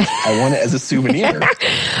me that. I want it as a souvenir.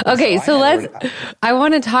 Okay. So I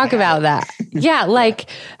want to talk about that. Yeah. Like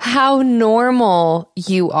how normal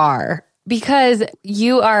you are. Because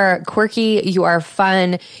you are quirky, you are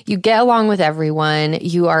fun, you get along with everyone,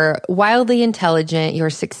 you are wildly intelligent,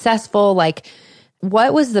 you're successful. Like,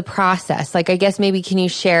 what was the process? Like, I guess maybe can you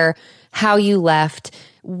share how you left,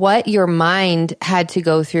 what your mind had to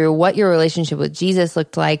go through, what your relationship with Jesus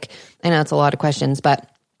looked like? I know it's a lot of questions, but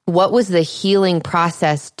what was the healing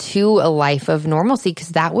process to a life of normalcy? Because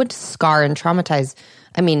that would scar and traumatize,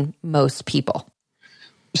 most people.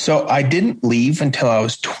 So I didn't leave until I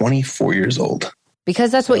was 24 years old.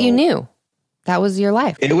 Because that's what you knew. That was your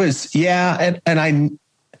life. It was, yeah. And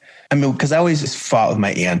because I always just fought with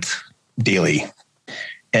my aunt daily.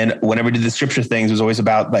 And whenever we did the scripture things, it was always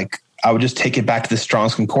about I would just take it back to the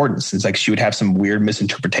Strong's Concordance. It's like she would have some weird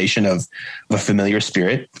misinterpretation of a familiar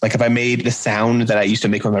spirit. Like if I made the sound that I used to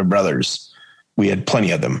make with my brothers, we had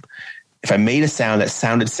plenty of them. If I made a sound that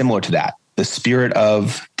sounded similar to that, the spirit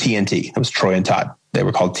of TNT, that was Troy and Todd. They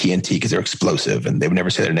were called TNT because they're explosive and they would never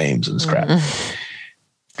say their names and this crap.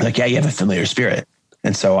 Like, yeah, you have a familiar spirit.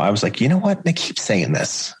 And so I was like, you know what? They keep saying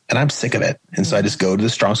this and I'm sick of it. And so I just go to the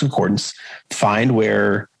Strong's Concordance, find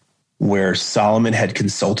where Solomon had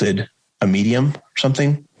consulted a medium or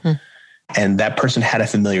something. And that person had a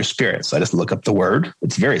familiar spirit. So I just look up the word.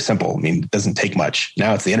 It's very simple. It doesn't take much.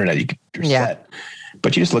 Now it's the internet. You're set.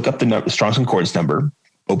 But you just look up the Strong's Concordance number,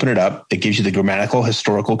 open it up. It gives you the grammatical,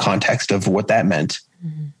 historical context of what that meant.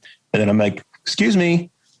 And then I'm like, excuse me,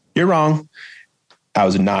 you're wrong. I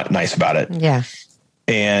was not nice about it. Yeah.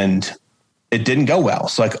 And it didn't go well.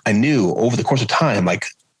 So I knew over the course of time,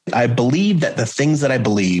 I believed that the things that I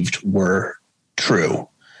believed were true,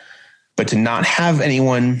 but to not have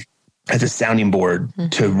anyone as a sounding board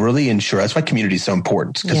to really ensure, that's why community is so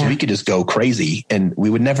important, because we could just go crazy and we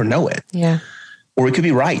would never know it. Yeah. Or we could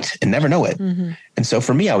be right and never know it. And so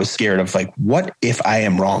for me, I was scared of what if I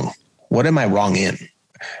am wrong? What am I wrong in?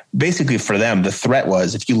 Basically for them, the threat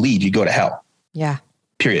was if you leave, you go to hell. Yeah.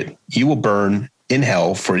 Period. You will burn in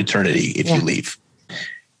hell for eternity if you leave.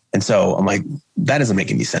 And so I'm like, that doesn't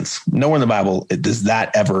make any sense. Nowhere in the Bible is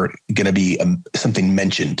that ever going to be something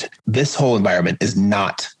mentioned. This whole environment is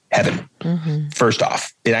not heaven. First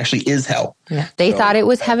off, it actually is hell. Yeah. They thought it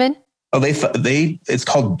was heaven. Oh, it's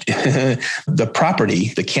called the property,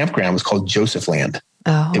 the campground was called Joseph Land.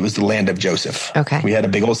 Oh. It was the land of Joseph. Okay. We had a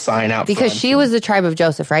big old sign out because front. she was the tribe of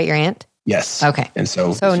Joseph, right? Your aunt? Yes. Okay. And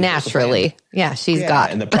so naturally, she's God.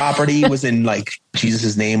 And the property was in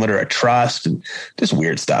Jesus' name under a trust and just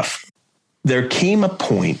weird stuff. There came a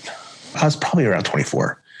point, I was probably around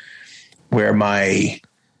 24, where I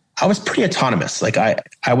was pretty autonomous.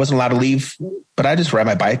 I wasn't allowed to leave, but I just ride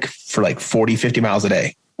my bike for 40, 50 miles a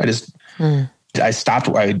day. I stopped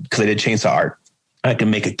because I did chainsaw art. I could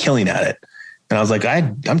make a killing at it. And I was like,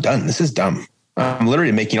 I'm done. This is dumb. I'm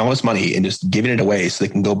literally making all this money and just giving it away so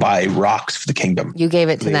they can go buy rocks for the kingdom. You gave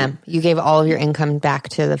it to them. You gave all of your income back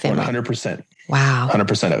to the family. 100%. Wow.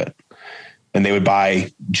 100% of it. And they would buy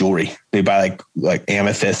jewelry. They buy like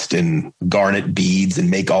amethyst and garnet beads and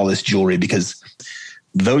make all this jewelry because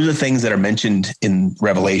those are the things that are mentioned in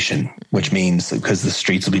Revelation, which means because the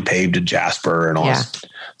streets will be paved to jasper and all this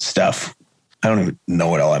stuff. I don't even know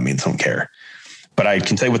what all that means. I don't care. But I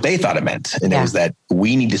can tell you what they thought it meant. And it was that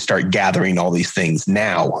we need to start gathering all these things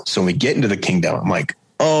now. So when we get into the kingdom, I'm like,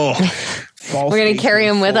 we're going to carry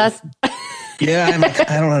them with us. Yeah, I'm like,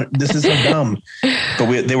 I don't know. This is so dumb. But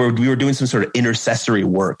we were doing some sort of intercessory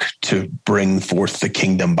work to bring forth the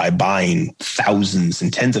kingdom by buying thousands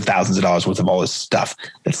and tens of thousands of dollars worth of all this stuff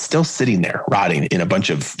that's still sitting there rotting in a bunch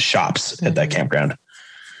of shops at that campground.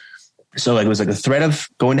 So like, it was like a threat of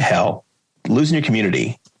going to hell, losing your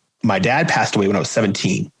community. My dad passed away when I was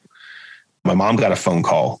 17. My mom got a phone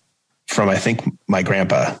call from, I think, my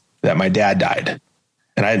grandpa that my dad died.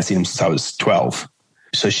 And I hadn't seen him since I was 12.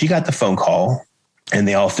 So she got the phone call and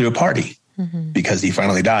they all threw a party because he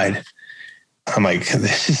finally died. I'm like,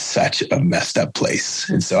 this is such a messed up place.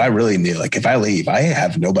 And so I really knew, like, if I leave, I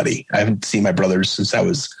have nobody. I haven't seen my brothers since I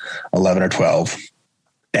was 11 or 12.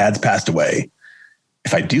 Dad's passed away.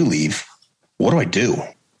 If I do leave, what do I do?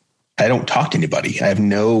 I don't talk to anybody. I have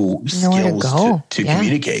no skills to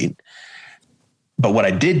communicate. But what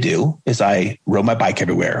I did do is I rode my bike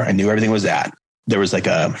everywhere. I knew everything was at. There was like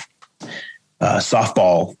a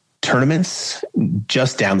softball tournaments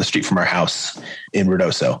just down the street from our house in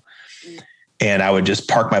Ruidoso. And I would just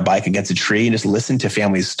park my bike against a tree and just listen to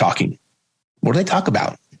families talking. What do they talk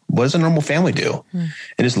about? What does a normal family do? And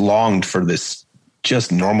just longed for this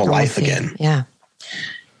just normal life again. Yeah.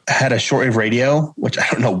 I had a shortwave radio, which I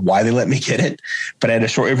don't know why they let me get it, but I had a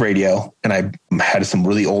shortwave radio and I had some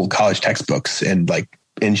really old college textbooks and like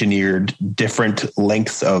engineered different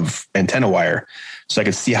lengths of antenna wire so I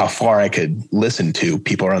could see how far I could listen to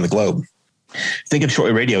people around the globe. Think of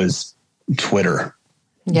shortwave radio as Twitter,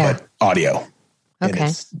 but audio. Okay.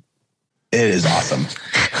 It is awesome.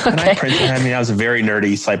 And I was very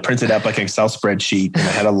nerdy, so I printed up like an Excel spreadsheet and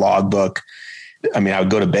I had a logbook. I mean, I would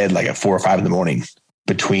go to bed like at 4 or 5 in the morning.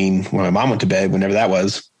 Between when my mom went to bed, whenever that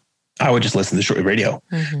was, I would just listen to shortwave radio,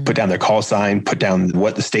 put down their call sign, put down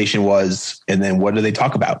what the station was, and then what do they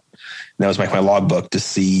talk about? And that was like my logbook to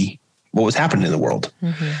see what was happening in the world.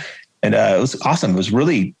 And it was awesome.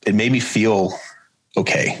 It made me feel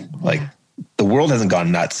okay. Like the world hasn't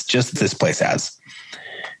gone nuts, just this place has.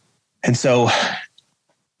 And so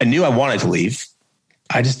I knew I wanted to leave.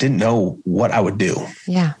 I just didn't know what I would do.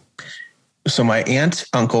 Yeah. So my aunt,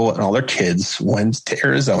 uncle, and all their kids went to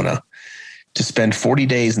Arizona to spend 40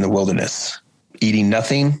 days in the wilderness, eating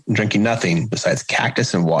nothing and drinking nothing besides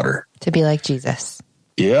cactus and water. To be like Jesus.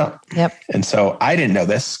 Yeah. Yep. And so I didn't know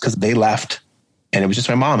this because they left and it was just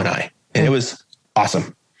my mom and I. And it was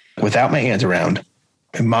awesome. Without my aunt around,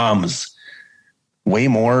 my mom was way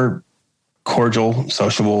more cordial,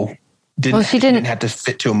 sociable. She didn't have to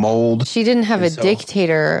fit to a mold. She didn't have a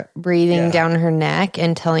dictator breathing down her neck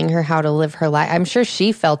and telling her how to live her life. I'm sure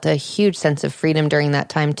she felt a huge sense of freedom during that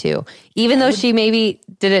time too, even though she maybe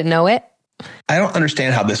didn't know it. I don't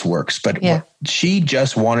understand how this works, but she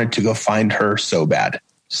just wanted to go find her so bad.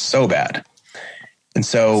 And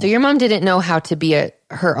so your mom didn't know how to be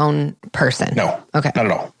her own person. No. Okay. Not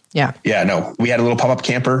at all. Yeah. Yeah, no. We had a little pop-up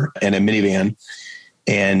camper and a minivan.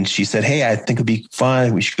 And she said, hey, I think it'd be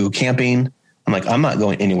fun. We should go camping. I'm like, I'm not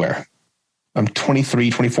going anywhere. I'm 23,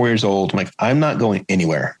 24 years old. I'm like, I'm not going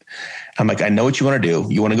anywhere. I'm like, I know what you want to do.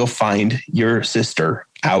 You want to go find your sister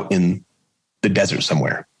out in the desert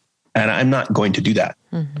somewhere. And I'm not going to do that.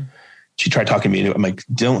 She tried talking to me into it. I'm like,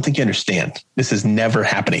 don't think you understand. This is never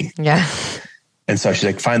happening. Yeah. And so she's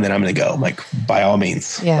like, fine, then I'm going to go. I'm like, by all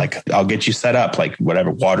means. Yeah. Like, I'll get you set up, like whatever,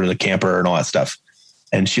 water the camper and all that stuff.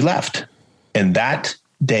 And she left. And that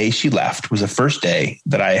day she left was the first day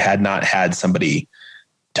that I had not had somebody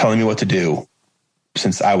telling me what to do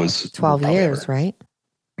since I was 12 years, right?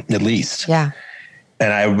 At least. Yeah.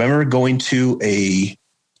 And I remember going to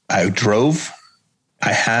I drove.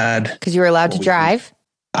 I had... Because you were allowed to drive?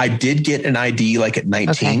 I did get an ID like at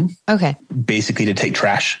 19. Okay. Basically to take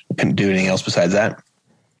trash. I couldn't do anything else besides that.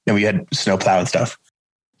 And we had snowplow and stuff.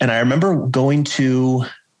 And I remember going to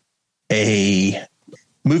a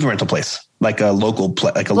movie rental place. Like a local,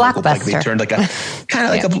 like a local, like they turned like a kind of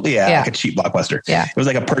like like a cheap Blockbuster. Yeah. It was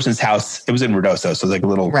like a person's house. It was in Ruidoso. So it was like a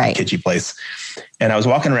little kitschy place. And I was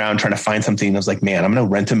walking around trying to find something. And I was like, man, I'm going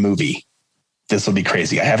to rent a movie. This will be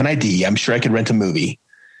crazy. I have an ID. I'm sure I could rent a movie.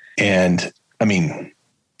 And I mean,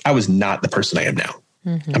 I was not the person I am now.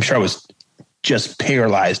 I'm sure I was just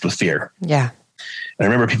paralyzed with fear. Yeah. And I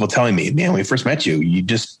remember people telling me, man, when we first met you, you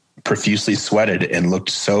just profusely sweated and looked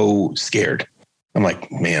so scared. I'm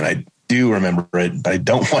like, man, I do remember it, but I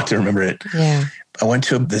don't want to remember it. Yeah. I went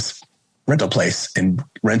to this rental place and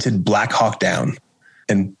rented Black Hawk Down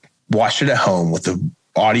and watched it at home with the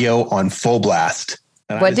audio on full blast.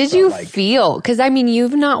 And what did you feel? Because I mean,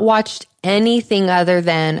 you've not watched anything other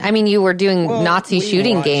than, I mean, you were doing Nazi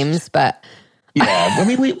shooting games, but. Yeah. I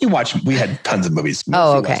mean, we had tons of movies.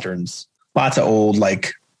 Westerns, lots of old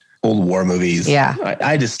war movies. Yeah.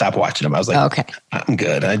 I just stopped watching them. I was like, okay, I'm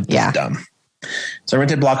good. I'm done. So I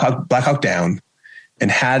rented Black Hawk Down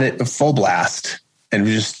and had it full blast and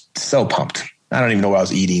was just so pumped. I don't even know what I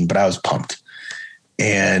was eating, but I was pumped.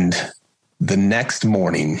 And the next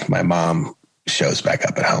morning, my mom shows back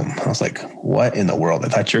up at home. I was like, what in the world? I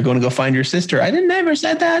thought you were going to go find your sister. I never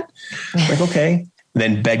said that. Like, okay.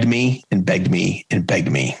 Then begged me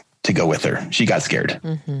to go with her. She got scared.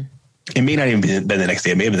 Mm-hmm. It may not even been the next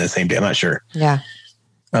day. It may have been the same day. I'm not sure. Yeah.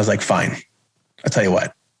 I was like, fine. I'll tell you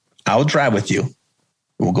what. I'll drive with you.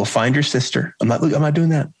 We'll go find your sister. I'm not doing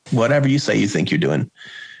that. Whatever you say you think you're doing,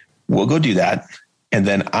 we'll go do that. And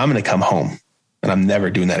then I'm going to come home and I'm never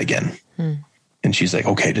doing that again. And she's like,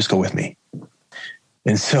 okay, just go with me.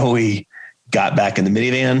 And so we got back in the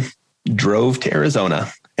minivan, drove to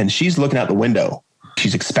Arizona, and she's looking out the window.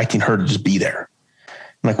 She's expecting her to just be there.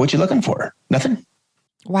 I'm like, what you looking for? Nothing.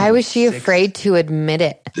 Why was she afraid to admit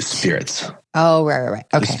it? The spirits. Oh, right.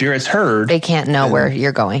 Okay. The spirits heard. They can't know where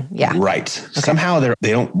you're going. Yeah. Right. Okay. Somehow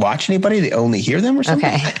they don't watch anybody. They only hear them or something.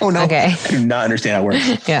 Okay. I don't know. Okay. I do not understand how it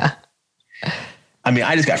works. Yeah. I mean,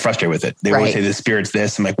 I just got frustrated with it. They would say the spirits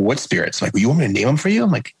this. I'm like, what spirits? I'm like, well, you want me to name them for you?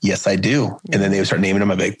 I'm like, yes, I do. And then they would start naming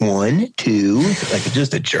them. I'm like, 1, 2, like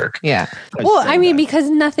just a jerk. Yeah. Well, I mean, because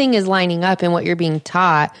nothing is lining up in what you're being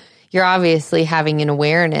taught. You're obviously having an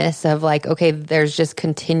awareness of like, okay, there's just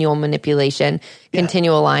continual manipulation,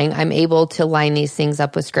 continual lying. I'm able to line these things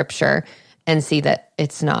up with scripture and see that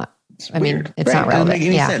it's not. It's not relevant. It doesn't make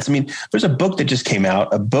any sense. I mean, there's a book that just came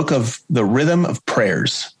out, a book of the rhythm of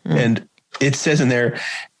prayers. And it says in there,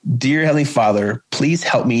 dear Heavenly Father, please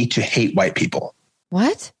help me to hate white people.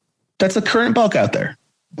 What? That's a current book out there.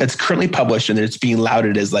 It's currently published and it's being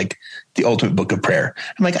lauded as like the ultimate book of prayer.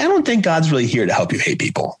 I'm like, I don't think God's really here to help you hate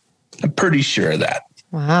people. I'm pretty sure of that.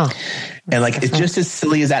 Wow. And like, it's just as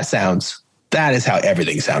silly as that sounds. That is how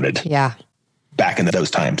everything sounded. Yeah. Back in those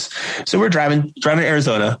times. So we're driving to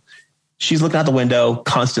Arizona. She's looking out the window,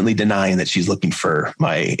 constantly denying that she's looking for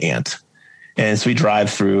my aunt. And so we drive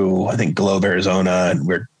through, I think, Globe, Arizona, and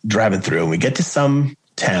we're driving through and we get to some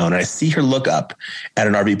town and I see her look up at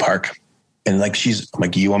an RV park. And like, I'm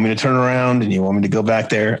like, you want me to turn around and you want me to go back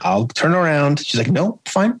there? I'll turn around. She's like, no,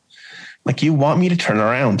 fine. Like, you want me to turn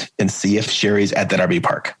around and see if Sherry's at that RV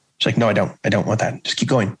park? She's like, no, I don't want that. Just keep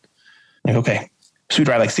going. I'm like, okay. So we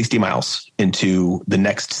drive like 60 miles into the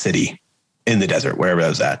next city in the desert, wherever that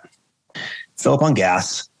was at. Fill up on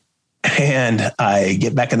gas. And I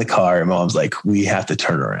get back in the car and Mom's like, we have to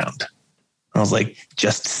turn around. I was like,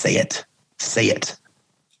 just say it. Say it.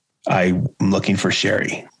 I'm looking for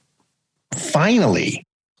Sherry. Finally,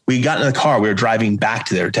 we got in the car. We were driving back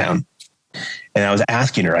to their town. And I was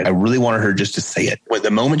asking her, I really wanted her just to say it. When the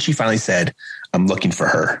moment she finally said, I'm looking for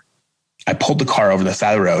her, I pulled the car over the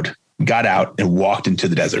side of the road, got out and walked into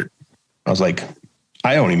the desert. I was like,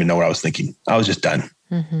 I don't even know what I was thinking. I was just done.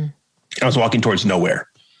 Mm-hmm. I was walking towards nowhere.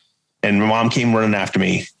 And my mom came running after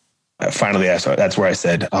me. Finally, that's where I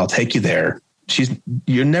said, I'll take you there.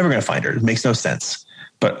 You're never going to find her. It makes no sense.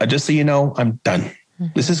 But just so you know, I'm done. Mm-hmm.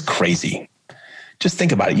 This is crazy. Just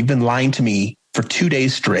think about it. You've been lying to me for 2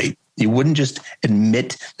 days straight. You wouldn't just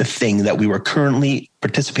admit the thing that we were currently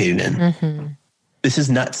participating in. Mm-hmm. This is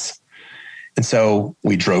nuts. And so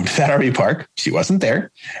we drove to that RV park. She wasn't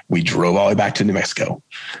there. We drove all the way back to New Mexico.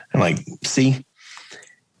 I'm like, see?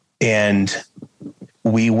 And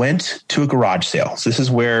we went to a garage sale. So this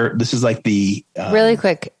is like the... really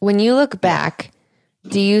quick. When you look back,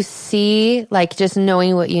 do you see, like, just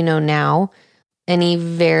knowing what you know now, any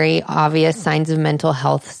very obvious signs of mental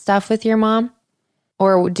health stuff with your mom?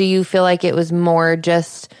 Or do you feel like it was more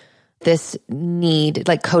just this need,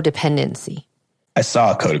 like codependency? I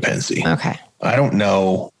saw codependency. Okay. I don't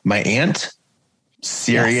know. My aunt,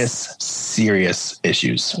 serious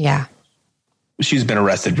issues. Yeah. She's been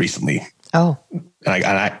arrested recently. Oh.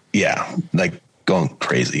 Like going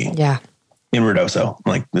crazy. Yeah. In Ruidoso.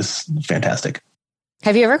 I'm like, this is fantastic.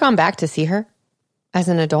 Have you ever gone back to see her as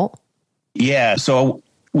an adult? Yeah. So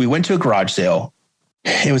we went to a garage sale.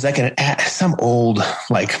 It was like some old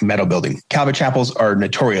like metal building. Calvary chapels are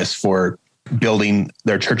notorious for building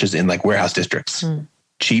their churches in like warehouse districts,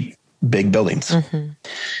 cheap, big buildings. Mm-hmm.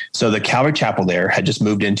 So the Calvary chapel there had just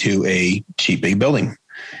moved into a cheap, big building.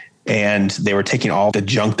 And they were taking all the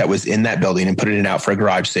junk that was in that building and putting it out for a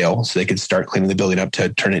garage sale so they could start cleaning the building up to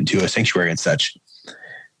turn it into a sanctuary and such.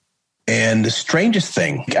 And the strangest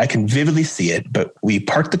thing, I can vividly see it, but we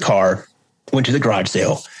parked the car, went to the garage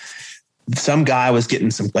sale. Some guy was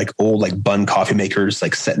getting some like old like bun coffee makers,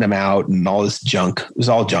 like setting them out and all this junk. It was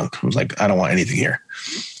all junk. I was like, I don't want anything here.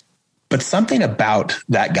 But something about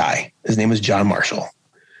that guy, his name was John Marshall.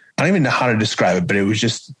 I don't even know how to describe it, but it was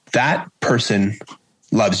just that person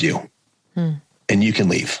loves you and you can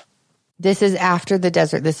leave. This is after the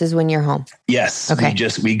desert. This is when you're home. Yes. Okay.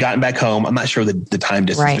 We gotten back home. I'm not sure the time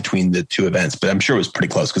distance between the two events, but I'm sure it was pretty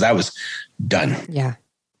close because I was done. Yeah.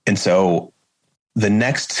 And so the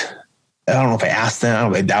next, I don't know if I asked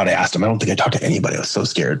them. I doubt I asked them. I don't think I talked to anybody. I was so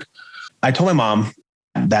scared. I told my mom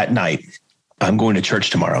that night, I'm going to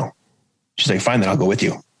church tomorrow. She's like, fine, then I'll go with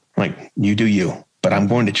you. I'm like, you do you, but I'm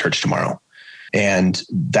going to church tomorrow. And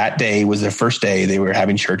that day was the first day they were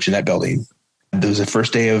having church in that building. It was the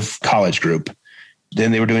first day of college group.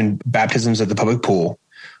 Then they were doing baptisms at the public pool.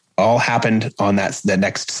 All happened on that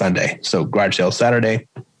next Sunday. So garage sale Saturday.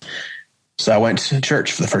 So I went to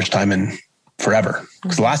church for the first time in forever.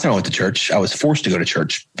 Because the last time I went to church, I was forced to go to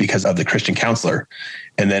church because of the Christian counselor.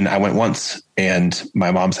 And then I went once and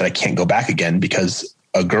my mom said, I can't go back again because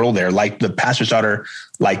a girl there, like the pastor's daughter,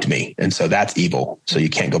 liked me. And so that's evil. So you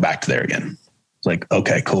can't go back to there again. It's like,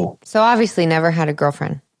 okay, cool. So obviously never had a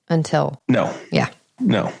girlfriend until. No. Yeah.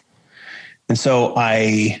 No. And so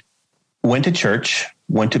I went to church,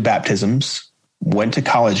 went to baptisms, went to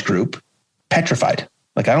college group, petrified.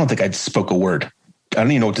 Like, I don't think I spoke a word. I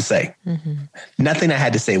don't even know what to say. Mm-hmm. Nothing I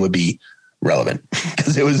had to say would be relevant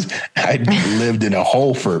because I'd lived in a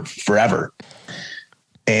hole for forever.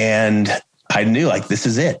 And I knew like, this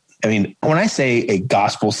is it. I mean, when I say a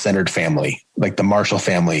gospel-centered family, like the Marshall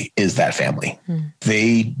family is that family.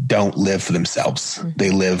 They don't live for themselves.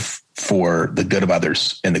 They live for the good of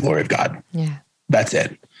others and the glory of God. Yeah. That's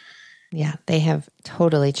it. Yeah. They have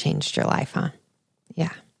totally changed your life, huh?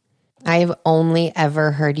 Yeah. I've only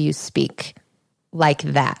ever heard you speak like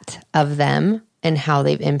that of them and how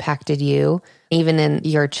they've impacted you, even in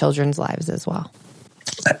your children's lives as well.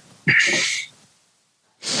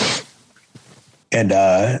 And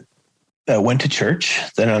I went to church.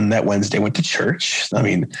 Then on that Wednesday, went to church. I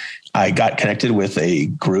mean, I got connected with a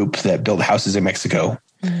group that built houses in Mexico.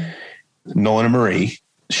 Nolan and Marie,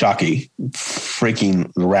 Shockey,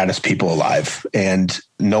 freaking the raddest people alive. And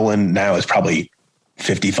Nolan now is probably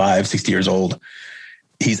 55, 60 years old.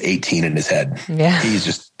 He's 18 in his head. Yeah. He's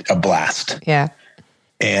just a blast. Yeah.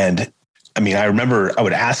 And I mean, I remember I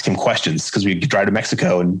would ask him questions because we could drive to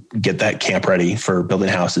Mexico and get that camp ready for building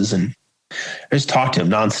houses. And I just talked to him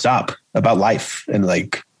nonstop about life and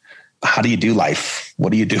like, how do you do life?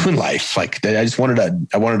 What do you do in life? Like, I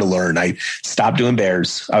wanted to learn. I stopped doing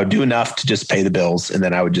bears. I would do enough to just pay the bills. And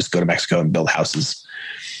then I would just go to Mexico and build houses.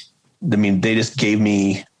 I mean, they just gave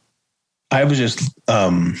me, I was just,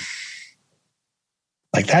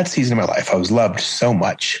 like that season of my life, I was loved so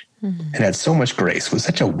much and had so much grace, was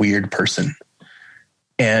such a weird person.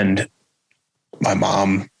 And my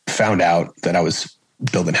mom found out that I was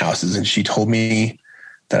building houses and she told me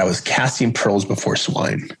that I was casting pearls before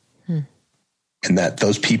swine. And that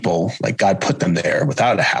those people, like God put them there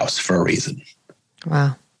without a house for a reason.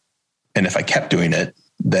 Wow. And if I kept doing it,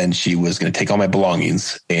 then she was going to take all my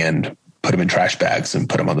belongings and put them in trash bags and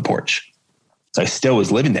put them on the porch. So I still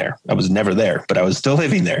was living there. I was never there, but I was still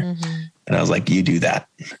living there. And I was like, you do that.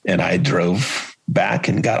 And I drove back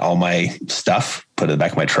and got all my stuff, put it in the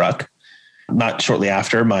back of my truck. Not shortly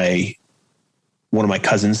after, one of my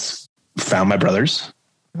cousins found my brothers,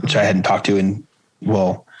 which I hadn't talked to in,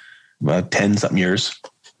 about 10 something years.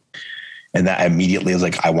 And that immediately was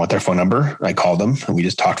like, I want their phone number. I called them and we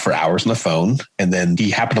just talked for hours on the phone. And then he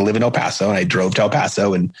happened to live in El Paso and I drove to El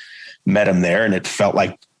Paso and met him there. And it felt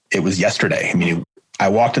like it was yesterday. I mean, I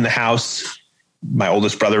walked in the house. My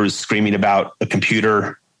oldest brother was screaming about a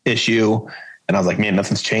computer issue. And I was like, man,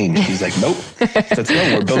 nothing's changed. He's like, nope. Let's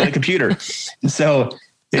go. We're building a computer. And so,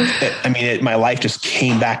 my life just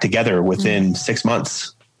came back together within 6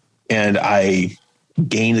 months. And I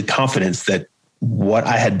gained the confidence that what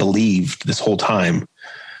I had believed this whole time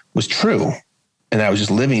was true. And I was just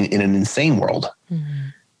living in an insane world.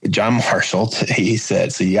 John Marshall, he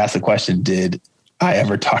said, so you asked the question, did I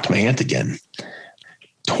ever talk to my aunt again?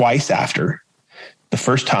 Twice after. The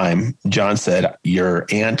first time, John said, your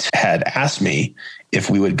aunt had asked me if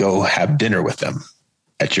we would go have dinner with them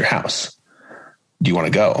at your house. Do you want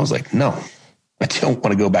to go? I was like, no, I don't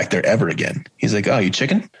want to go back there ever again. He's like, oh, you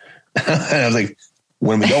chicken? And I was like,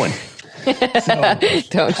 when are we going? So,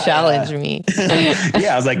 don't challenge me.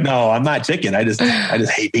 Yeah, I was like, no, I'm not chicken. I just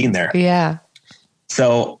hate being there. Yeah.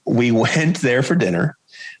 So we went there for dinner.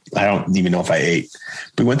 I don't even know if I ate.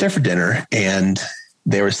 We went there for dinner and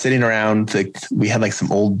they were sitting around. We had like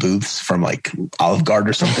some old booths from like Olive Garden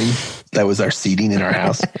or something. That was our seating in our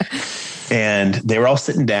house. And they were all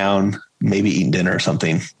sitting down, maybe eating dinner or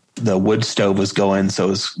something. The wood stove was going, so it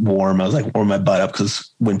was warm. I was like warming my butt up because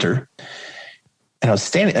it's winter. And I was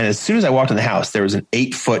standing, and as soon as I walked in the house, there was an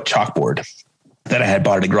 8-foot chalkboard that I had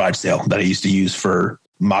bought at a garage sale that I used to use for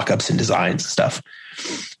mock-ups and designs and stuff.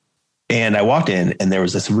 And I walked in and there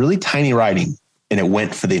was this really tiny writing and it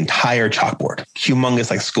went for the entire chalkboard,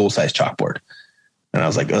 humongous, like school-sized chalkboard. And I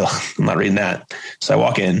was like, ugh, I'm not reading that. So I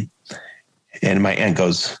walk in and my aunt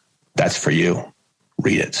goes, "That's for you.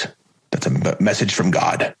 Read it. That's a message from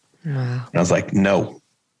God." Wow. And I was like, "No,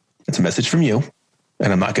 it's a message from you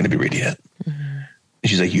and I'm not going to be reading it." Mm-hmm. And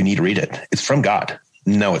she's like, "You need to read it. It's from God."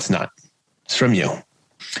 "No, it's not. It's from you."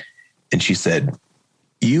 And she said,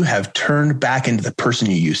 "You have turned back into the person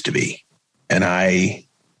you used to be." And I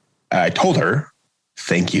told her,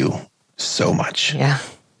 "Thank you so much." Yeah.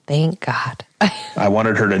 Thank God. I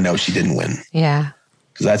wanted her to know she didn't win. Yeah.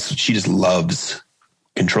 Because she just loves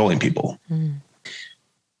controlling people. Mm.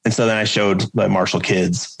 And so then I showed the Marshall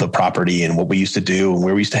kids the property and what we used to do and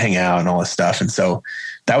where we used to hang out and all this stuff. And so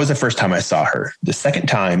that was the first time I saw her. The second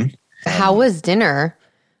time. How was dinner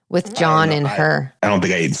with John and her? I don't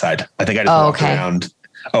think I ate inside. I think I just walked around.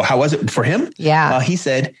 Oh, how was it for him? Yeah. He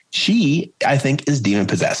said she, I think, is demon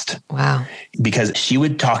possessed. Wow. Because she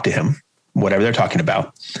would talk to him, whatever they're talking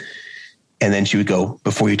about. And then she would go,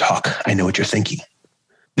 "Before you talk, I know what you're thinking.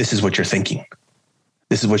 This is what you're thinking.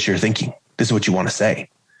 This is what you're thinking. This is what you want to say."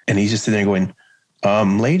 And he's just sitting there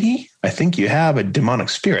going, "Lady, I think you have a demonic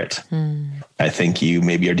spirit. I think you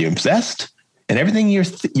maybe are demon possessed. And everything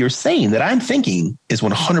you're saying that I'm thinking is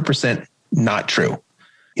 100% not true."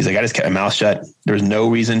 He's like, "I just kept my mouth shut. There's no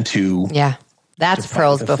reason to." Yeah. That's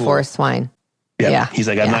pearls before swine. Yeah. He's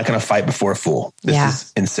like, "I'm not going to fight before a fool. This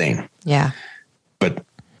is insane." Yeah. But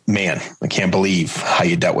man, I can't believe how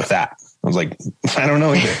you dealt with that. I was like, I don't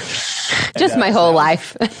know either. Just my whole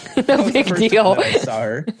life. No big deal. I saw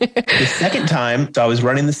her. The second time, so I was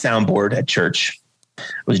running the soundboard at church. I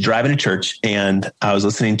was driving to church and I was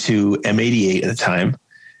listening to M88 at the time.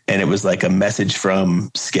 And it was like a message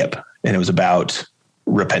from Skip. And it was about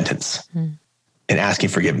repentance and asking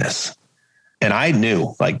forgiveness. And I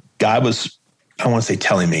knew like God was, I don't want to say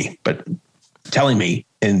telling me, but telling me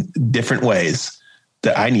in different ways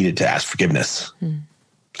that I needed to ask forgiveness.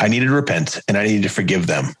 I needed to repent and I needed to forgive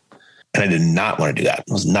them. And I did not want to do that.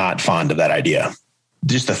 I was not fond of that idea.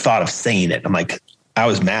 Just the thought of saying it. I'm like, I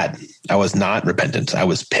was mad. I was not repentant. I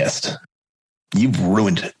was pissed. You've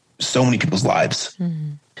ruined so many people's lives.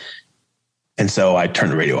 Mm-hmm. And so I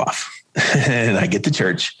turned the radio off and I get to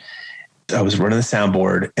church. I was running the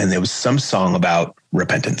soundboard and there was some song about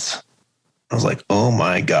repentance. I was like, oh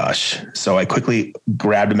my gosh. So I quickly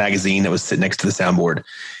grabbed a magazine that was sitting next to the soundboard.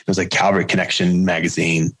 It was a Calvary Connection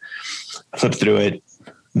magazine. I flipped through it.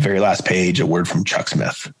 Very last page, a word from Chuck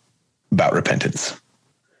Smith about repentance.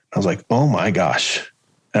 I was like, oh my gosh.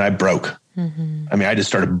 And I broke. Mm-hmm. I mean, I just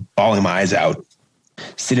started bawling my eyes out,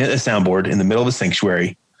 sitting at the soundboard in the middle of a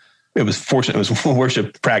sanctuary. It was fortunate. It was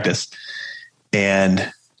worship practice.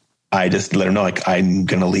 And I just let him know, like, I'm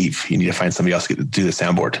going to leave. You need to find somebody else to do the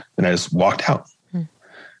soundboard. And I just walked out,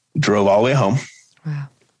 drove all the way home. Wow.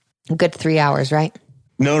 A good 3 hours, right?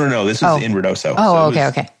 No. This was in Ruidoso. Oh, so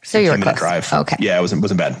okay. So you were close. Drive. Okay. Yeah, it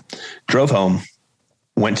wasn't bad. Drove home,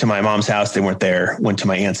 went to my mom's house. They weren't there. Went to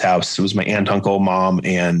my aunt's house. It was my aunt, uncle, mom,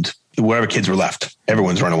 and whatever kids were left.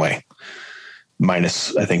 Everyone's run away.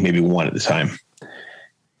 Minus, I think, maybe one at the time.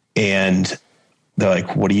 And they're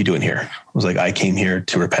like, what are you doing here? I was like, I came here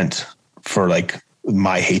to repent for like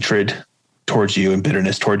my hatred towards you and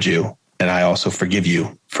bitterness towards you. And I also forgive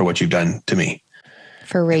you for what you've done to me.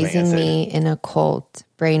 For raising me in a cult,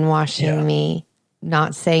 brainwashing me,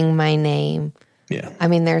 not saying my name. Yeah. I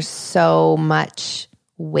mean, there's so much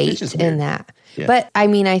weight in that. Yeah. But I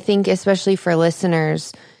mean, I think especially for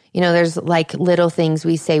listeners, you know, there's like little things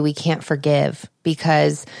we say we can't forgive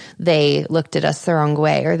because they looked at us the wrong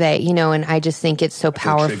way or they, you know, and I just think it's so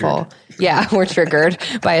powerful. We're triggered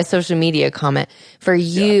by a social media comment. For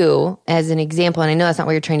you as an example, and I know that's not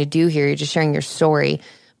what you're trying to do here, you're just sharing your story,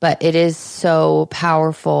 but it is so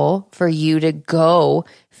powerful for you to go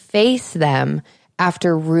face them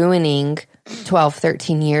after ruining 12,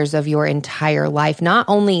 13 years of your entire life, not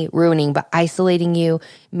only ruining, but isolating you,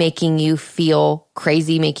 making you feel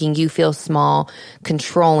crazy, making you feel small,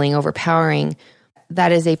 controlling, overpowering.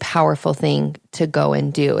 That is a powerful thing to go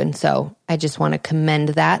and do. And so I just want to commend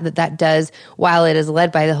that does, while it is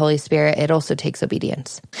led by the Holy Spirit, it also takes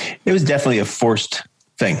obedience. It was definitely a forced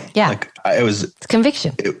thing. Yeah. Like it's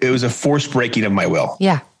conviction. It was a forced breaking of my will.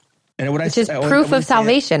 Yeah. And which is proof of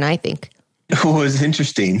salvation, I think. What was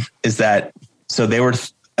interesting is that, so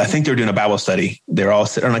I think they were doing a Bible study. They were all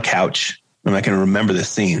sitting on a couch. I'm not going to remember this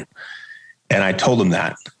scene. And I told them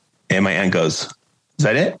that. And my aunt goes, is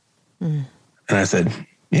that it? Mm. And I said,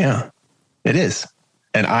 yeah, it is.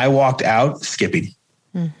 And I walked out skipping.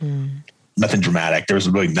 Mm-hmm. Nothing dramatic. There was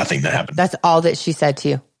really nothing that happened. That's all that she said to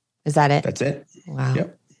you. Is that it? That's it. Wow.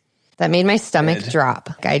 Yep. That made my stomach drop.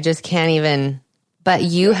 I just can't even, but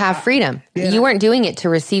you have freedom. Yeah. You weren't doing it to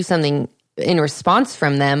receive something in response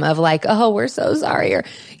from them of like, oh, we're so sorry. Or,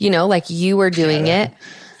 like you were doing it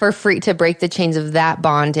for free to break the chains of that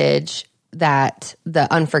bondage that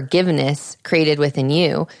the unforgiveness created within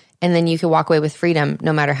you. And then you could walk away with freedom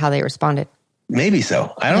no matter how they responded. Maybe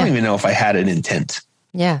so. I don't even know if I had an intent.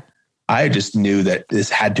 Yeah. I just knew that this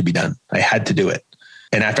had to be done. I had to do it.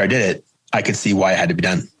 And after I did it, I could see why it had to be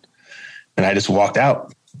done. And I just walked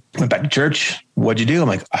out, went back to church. What'd you do? I'm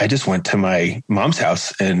like, I just went to my mom's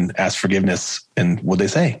house and asked forgiveness. And what'd they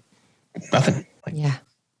say? Nothing. Like, yeah.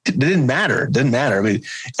 It didn't matter. It didn't matter. I mean,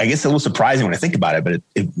 I guess it's a little surprising when I think about it, but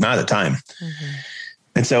not at the time. Mm-hmm.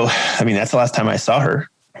 And so, that's the last time I saw her.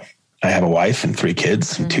 I have a wife and 3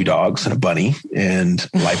 kids and 2 dogs and a bunny, and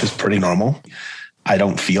life is pretty normal. I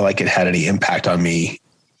don't feel like it had any impact on me.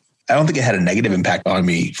 I don't think it had a negative impact on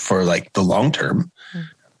me for like the long term.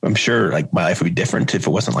 I'm sure like my life would be different if it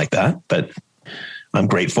wasn't like that, but I'm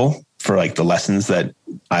grateful for like the lessons that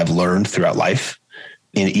I've learned throughout life.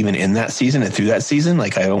 And even in that season and through that season,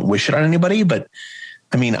 like I don't wish it on anybody, but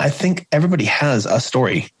I think everybody has a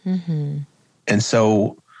story. Mm-hmm. And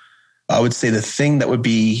so I would say the thing that would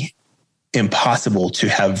be impossible to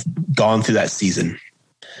have gone through that season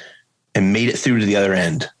and made it through to the other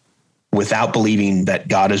end without believing that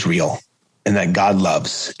God is real and that God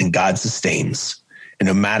loves and God sustains. And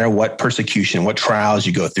no matter what persecution, what trials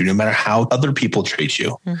you go through, no matter how other people treat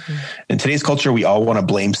you. Mm-hmm. In today's culture, we all want to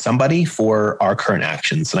blame somebody for our current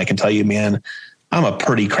actions. And I can tell you, man, I'm a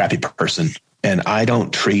pretty crappy person and I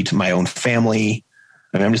don't treat my own family.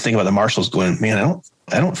 I'm just thinking about the Marshalls going, man,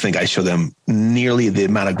 I don't think I show them nearly the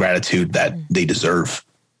amount of gratitude that they deserve.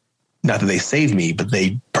 Not that they saved me, but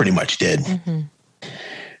they pretty much did. Mm-hmm.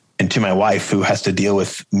 And to my wife, who has to deal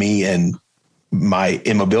with me and my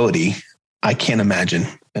immobility, I can't imagine.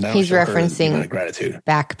 And I He's referencing gratitude.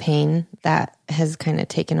 Back pain that has kind of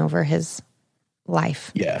taken over his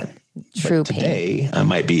life. Yeah. True but pain. Today, I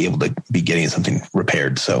might be able to be getting something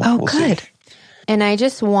repaired. So we'll good. See. And I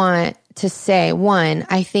just want to say, one,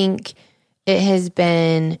 I think it has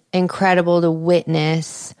been incredible to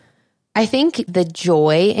witness. I think the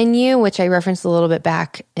joy in you, which I referenced a little bit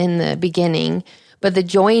back in the beginning, but the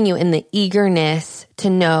joy in you and the eagerness to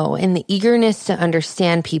know and the eagerness to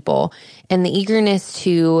understand people and the eagerness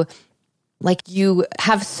to, like, you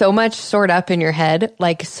have so much stored up in your head,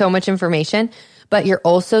 like so much information, but you're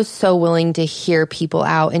also so willing to hear people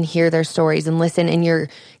out and hear their stories and listen. And you're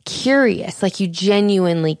curious, like you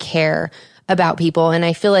genuinely care about people. And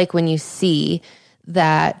I feel like when you see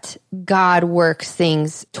that God works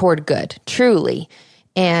things toward good, truly,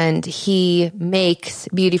 and he makes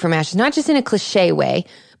beauty from ashes, not just in a cliche way,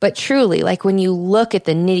 but truly, like when you look at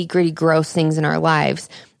the nitty gritty gross things in our lives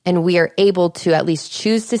and we are able to at least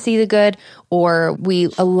choose to see the good, or we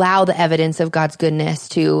allow the evidence of God's goodness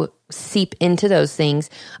to seep into those things.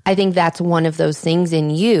 I think that's one of those things in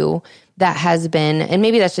you that has been, and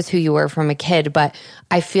maybe that's just who you were from a kid, but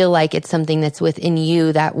I feel like it's something that's within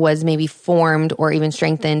you that was maybe formed or even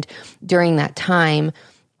strengthened during that time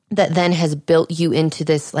that then has built you into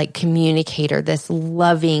this like communicator, this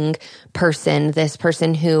loving person, this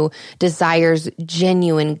person who desires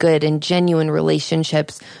genuine good and genuine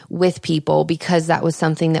relationships with people, because that was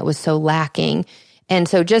something that was so lacking. And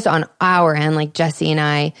so just on our end, like Jesse and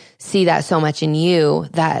I see that so much in you,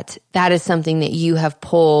 that is something that you have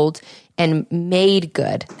pulled and made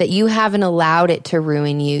good, that you haven't allowed it to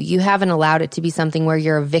ruin you. You haven't allowed it to be something where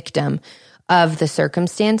you're a victim of the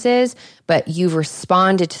circumstances, but you've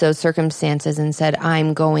responded to those circumstances and said,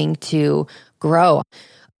 I'm going to grow.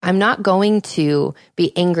 I'm not going to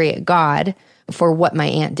be angry at God for what my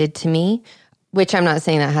aunt did to me, which I'm not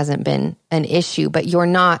saying that hasn't been an issue, but you're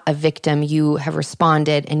not a victim. You have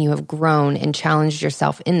responded and you have grown and challenged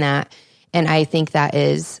yourself in that. And I think that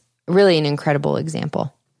is really an incredible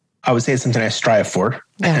example. I would say it's something I strive for,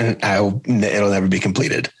 and it'll never be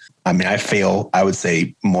completed. I mean, I fail, I would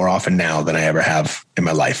say, more often now than I ever have in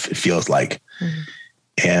my life, it feels like. Mm-hmm.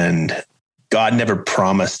 And God never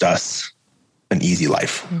promised us an easy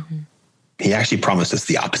life. Mm-hmm. He actually promised us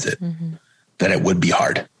the opposite, that it would be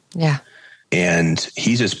hard. Yeah. And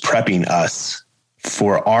he's just prepping us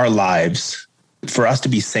for our lives, for us to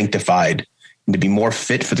be sanctified and to be more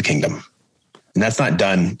fit for the kingdom. And that's not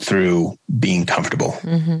done through being comfortable.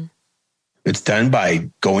 Mm-hmm. It's done by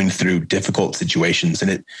going through difficult situations,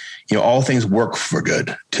 and all things work for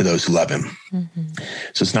good to those who love him. Mm-hmm.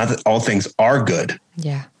 So it's not that all things are good,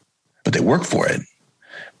 but they work for it.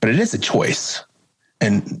 But it is a choice.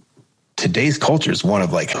 And today's culture is one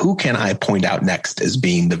of like, who can I point out next as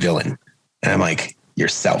being the villain? And I'm like,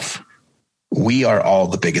 yourself. we are all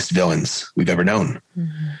the biggest villains we've ever known.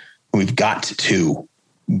 We've got to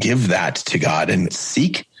give that to God and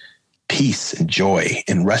seek peace and joy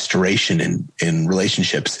and restoration in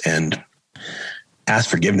relationships and ask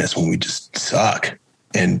forgiveness when we just suck.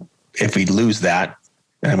 And if we lose that,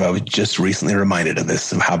 and I was just recently reminded of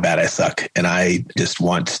this, of how bad I suck. And I just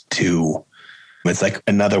want to, it's like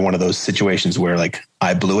another one of those situations where like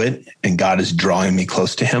I blew it and God is drawing me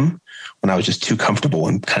close to him when I was just too comfortable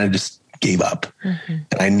and kind of just gave up. And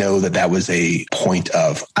I know that was a point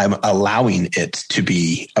of, I'm allowing it to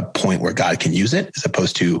be a point where God can use it as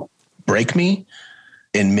opposed to break me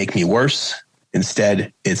and make me worse.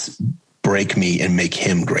 Instead, it's break me and make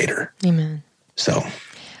him greater. Amen. So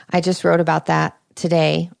I just wrote about that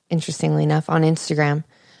today, interestingly enough, on Instagram,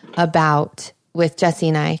 about with Jesse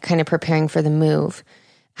and I kind of preparing for the move,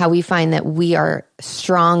 how we find that we are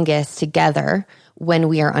strongest together when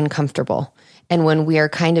we are uncomfortable and when we are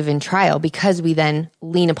kind of in trial, because we then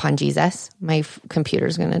lean upon Jesus. My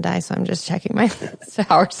computer's going to die, so I'm just checking my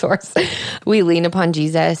power source. We lean upon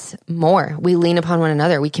Jesus more. We lean upon one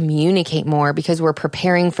another. We communicate more because we're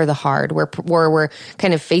preparing for the hard. We're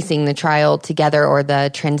kind of facing the trial together or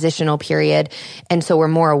the transitional period. And so we're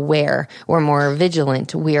more aware. We're more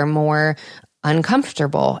vigilant. We are more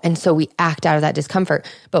uncomfortable. And so we act out of that discomfort.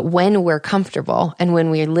 But when we're comfortable and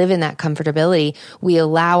when we live in that comfortability, we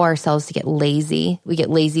allow ourselves to get lazy. We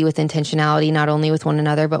get lazy with intentionality, not only with one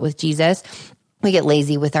another, but with Jesus. We get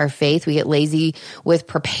lazy with our faith. We get lazy with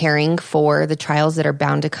preparing for the trials that are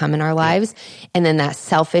bound to come in our lives. And then that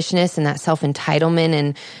selfishness and that self-entitlement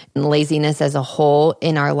and laziness as a whole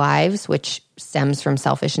in our lives, which stems from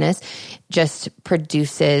selfishness, just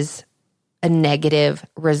produces a negative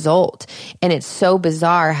result. And it's so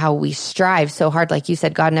bizarre how we strive so hard. Like you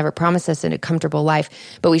said, God never promised us a comfortable life,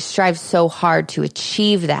 but we strive so hard to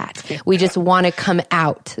achieve that. We just want to come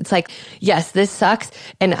out. It's like, yes, this sucks.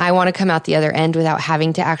 And I want to come out the other end without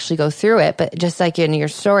having to actually go through it. But just like in your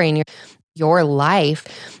story and your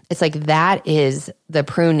life, it's like that is the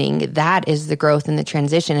pruning, that is the growth and the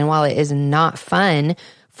transition. And while it is not fun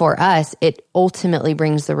for us, it ultimately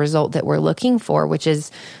brings the result that we're looking for, which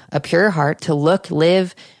is a pure heart to look,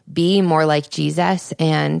 live, be more like Jesus,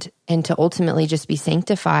 and to ultimately just be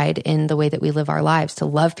sanctified in the way that we live our lives, to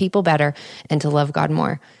love people better and to love God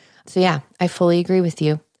more. So yeah, I fully agree with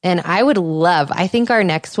you. And I think our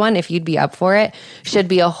next one, if you'd be up for it, should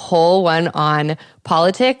be a whole one on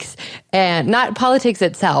politics, and not politics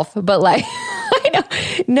itself, but like,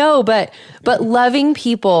 but loving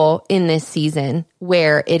people in this season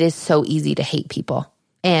where it is so easy to hate people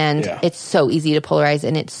and it's so easy to polarize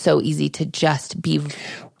and it's so easy to just be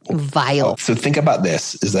vile. So think about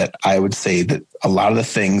this, is that I would say that a lot of the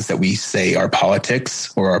things that we say are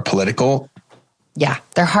politics or are political,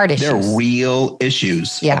 they're hard issues. They're real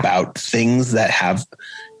issues about things that have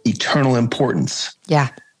eternal importance. Yeah.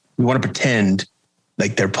 We want to pretend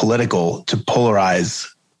like they're political to polarize,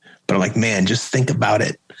 but I'm like, man, just think about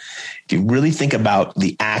it. If you really think about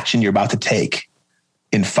the action you're about to take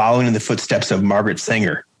in following in the footsteps of Margaret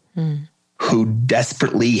Sanger, who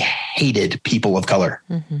desperately hated people of color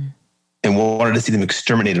and wanted to see them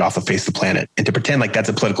exterminated off the face of the planet, and to pretend like that's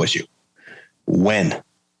a political issue, when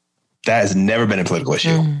that has never been a political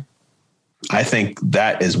issue. I think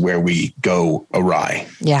that is where we go awry.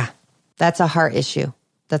 Yeah. That's a heart issue.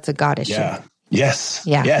 That's a God issue. Yeah. Yes.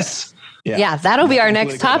 Yeah. Yes. Yeah, that'll be our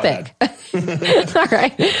next topic. All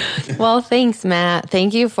right. Well, thanks, Matt.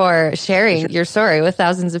 Thank you for sharing your story with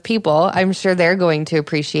thousands of people. I'm sure they're going to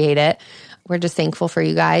appreciate it. We're just thankful for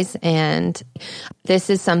you guys. And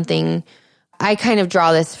this is something, I kind of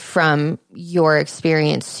draw this from your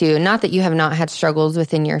experience too. Not that you have not had struggles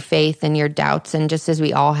within your faith and your doubts, and just as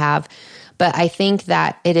we all have, but I think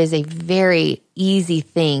that it is a very easy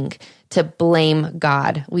thing to blame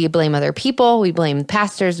God. We blame other people, we blame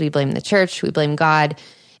pastors, we blame the church, we blame God.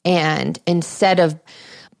 And instead of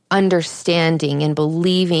understanding and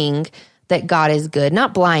believing that God is good,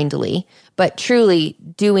 not blindly, but truly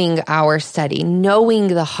doing our study, knowing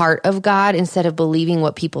the heart of God instead of believing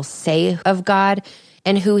what people say of God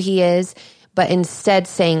and who he is, but instead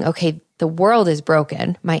saying, okay, the world is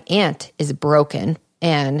broken. My aunt is broken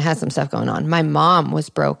and has some stuff going on. My mom was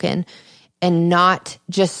broken, and not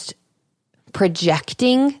just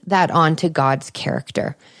projecting that onto God's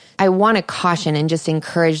character. I want to caution and just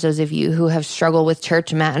encourage those of you who have struggled with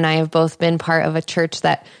church. Matt and I have both been part of a church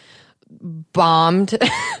that bombed,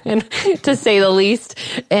 and to say the least,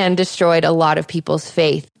 and destroyed a lot of people's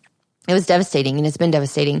faith. It was devastating, and it's been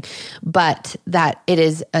devastating, but that it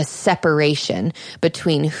is a separation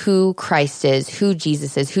between who Christ is, who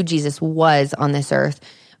Jesus was on this earth,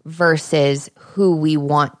 versus who we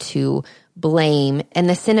want to blame and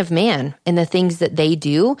the sin of man and the things that they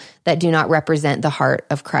do that do not represent the heart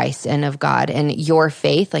of Christ and of God. And your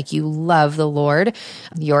faith, like you love the Lord,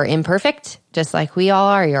 you're imperfect, just like we all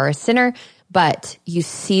are. You're a sinner, but you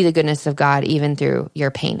see the goodness of God even through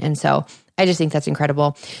your pain. And so I just think that's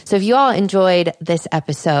incredible. So if you all enjoyed this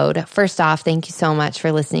episode, first off, thank you so much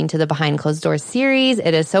for listening to the Behind Closed Doors series.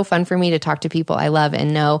 It is so fun for me to talk to people I love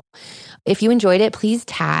and know. If you enjoyed it, please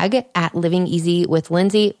tag at Living Easy with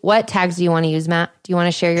Lindsay. What tags do you want to use, Matt? Do you want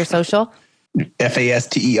to share your social?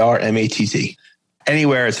 FASTERMATT.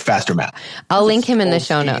 Anywhere it's Faster Matt. I'll link him in the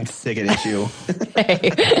show notes. Take an issue.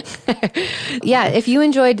 Yeah, if you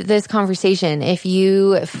enjoyed this conversation, if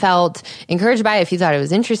you felt encouraged by it, if you thought it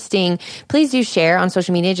was interesting, please do share on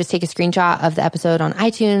social media. Just take a screenshot of the episode on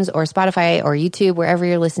iTunes or Spotify or YouTube, wherever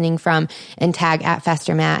you're listening from, and tag at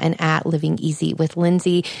Faster Matt and at Living Easy with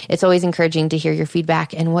Lindsay. It's always encouraging to hear your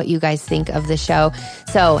feedback and what you guys think of the show.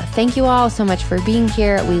 So thank you all so much for being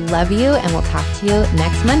here. We love you, and we'll talk to you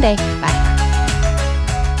next Monday. Bye.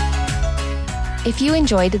 If you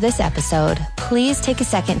enjoyed this episode, please take a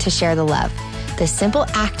second to share the love. The simple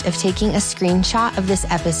act of taking a screenshot of this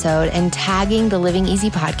episode and tagging the Living Easy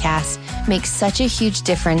podcast makes such a huge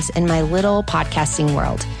difference in my little podcasting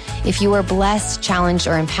world. If you were blessed, challenged,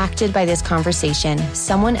 or impacted by this conversation,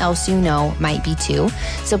 someone else you know might be too.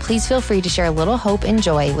 So please feel free to share a little hope and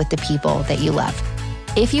joy with the people that you love.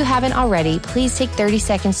 If you haven't already, please take 30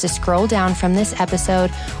 seconds to scroll down from this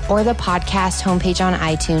episode or the podcast homepage on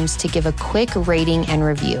iTunes to give a quick rating and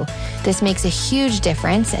review. This makes a huge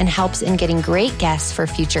difference and helps in getting great guests for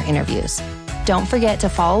future interviews. Don't forget to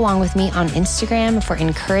follow along with me on Instagram for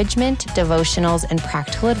encouragement, devotionals, and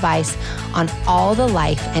practical advice on all the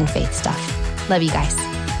life and faith stuff. Love you guys.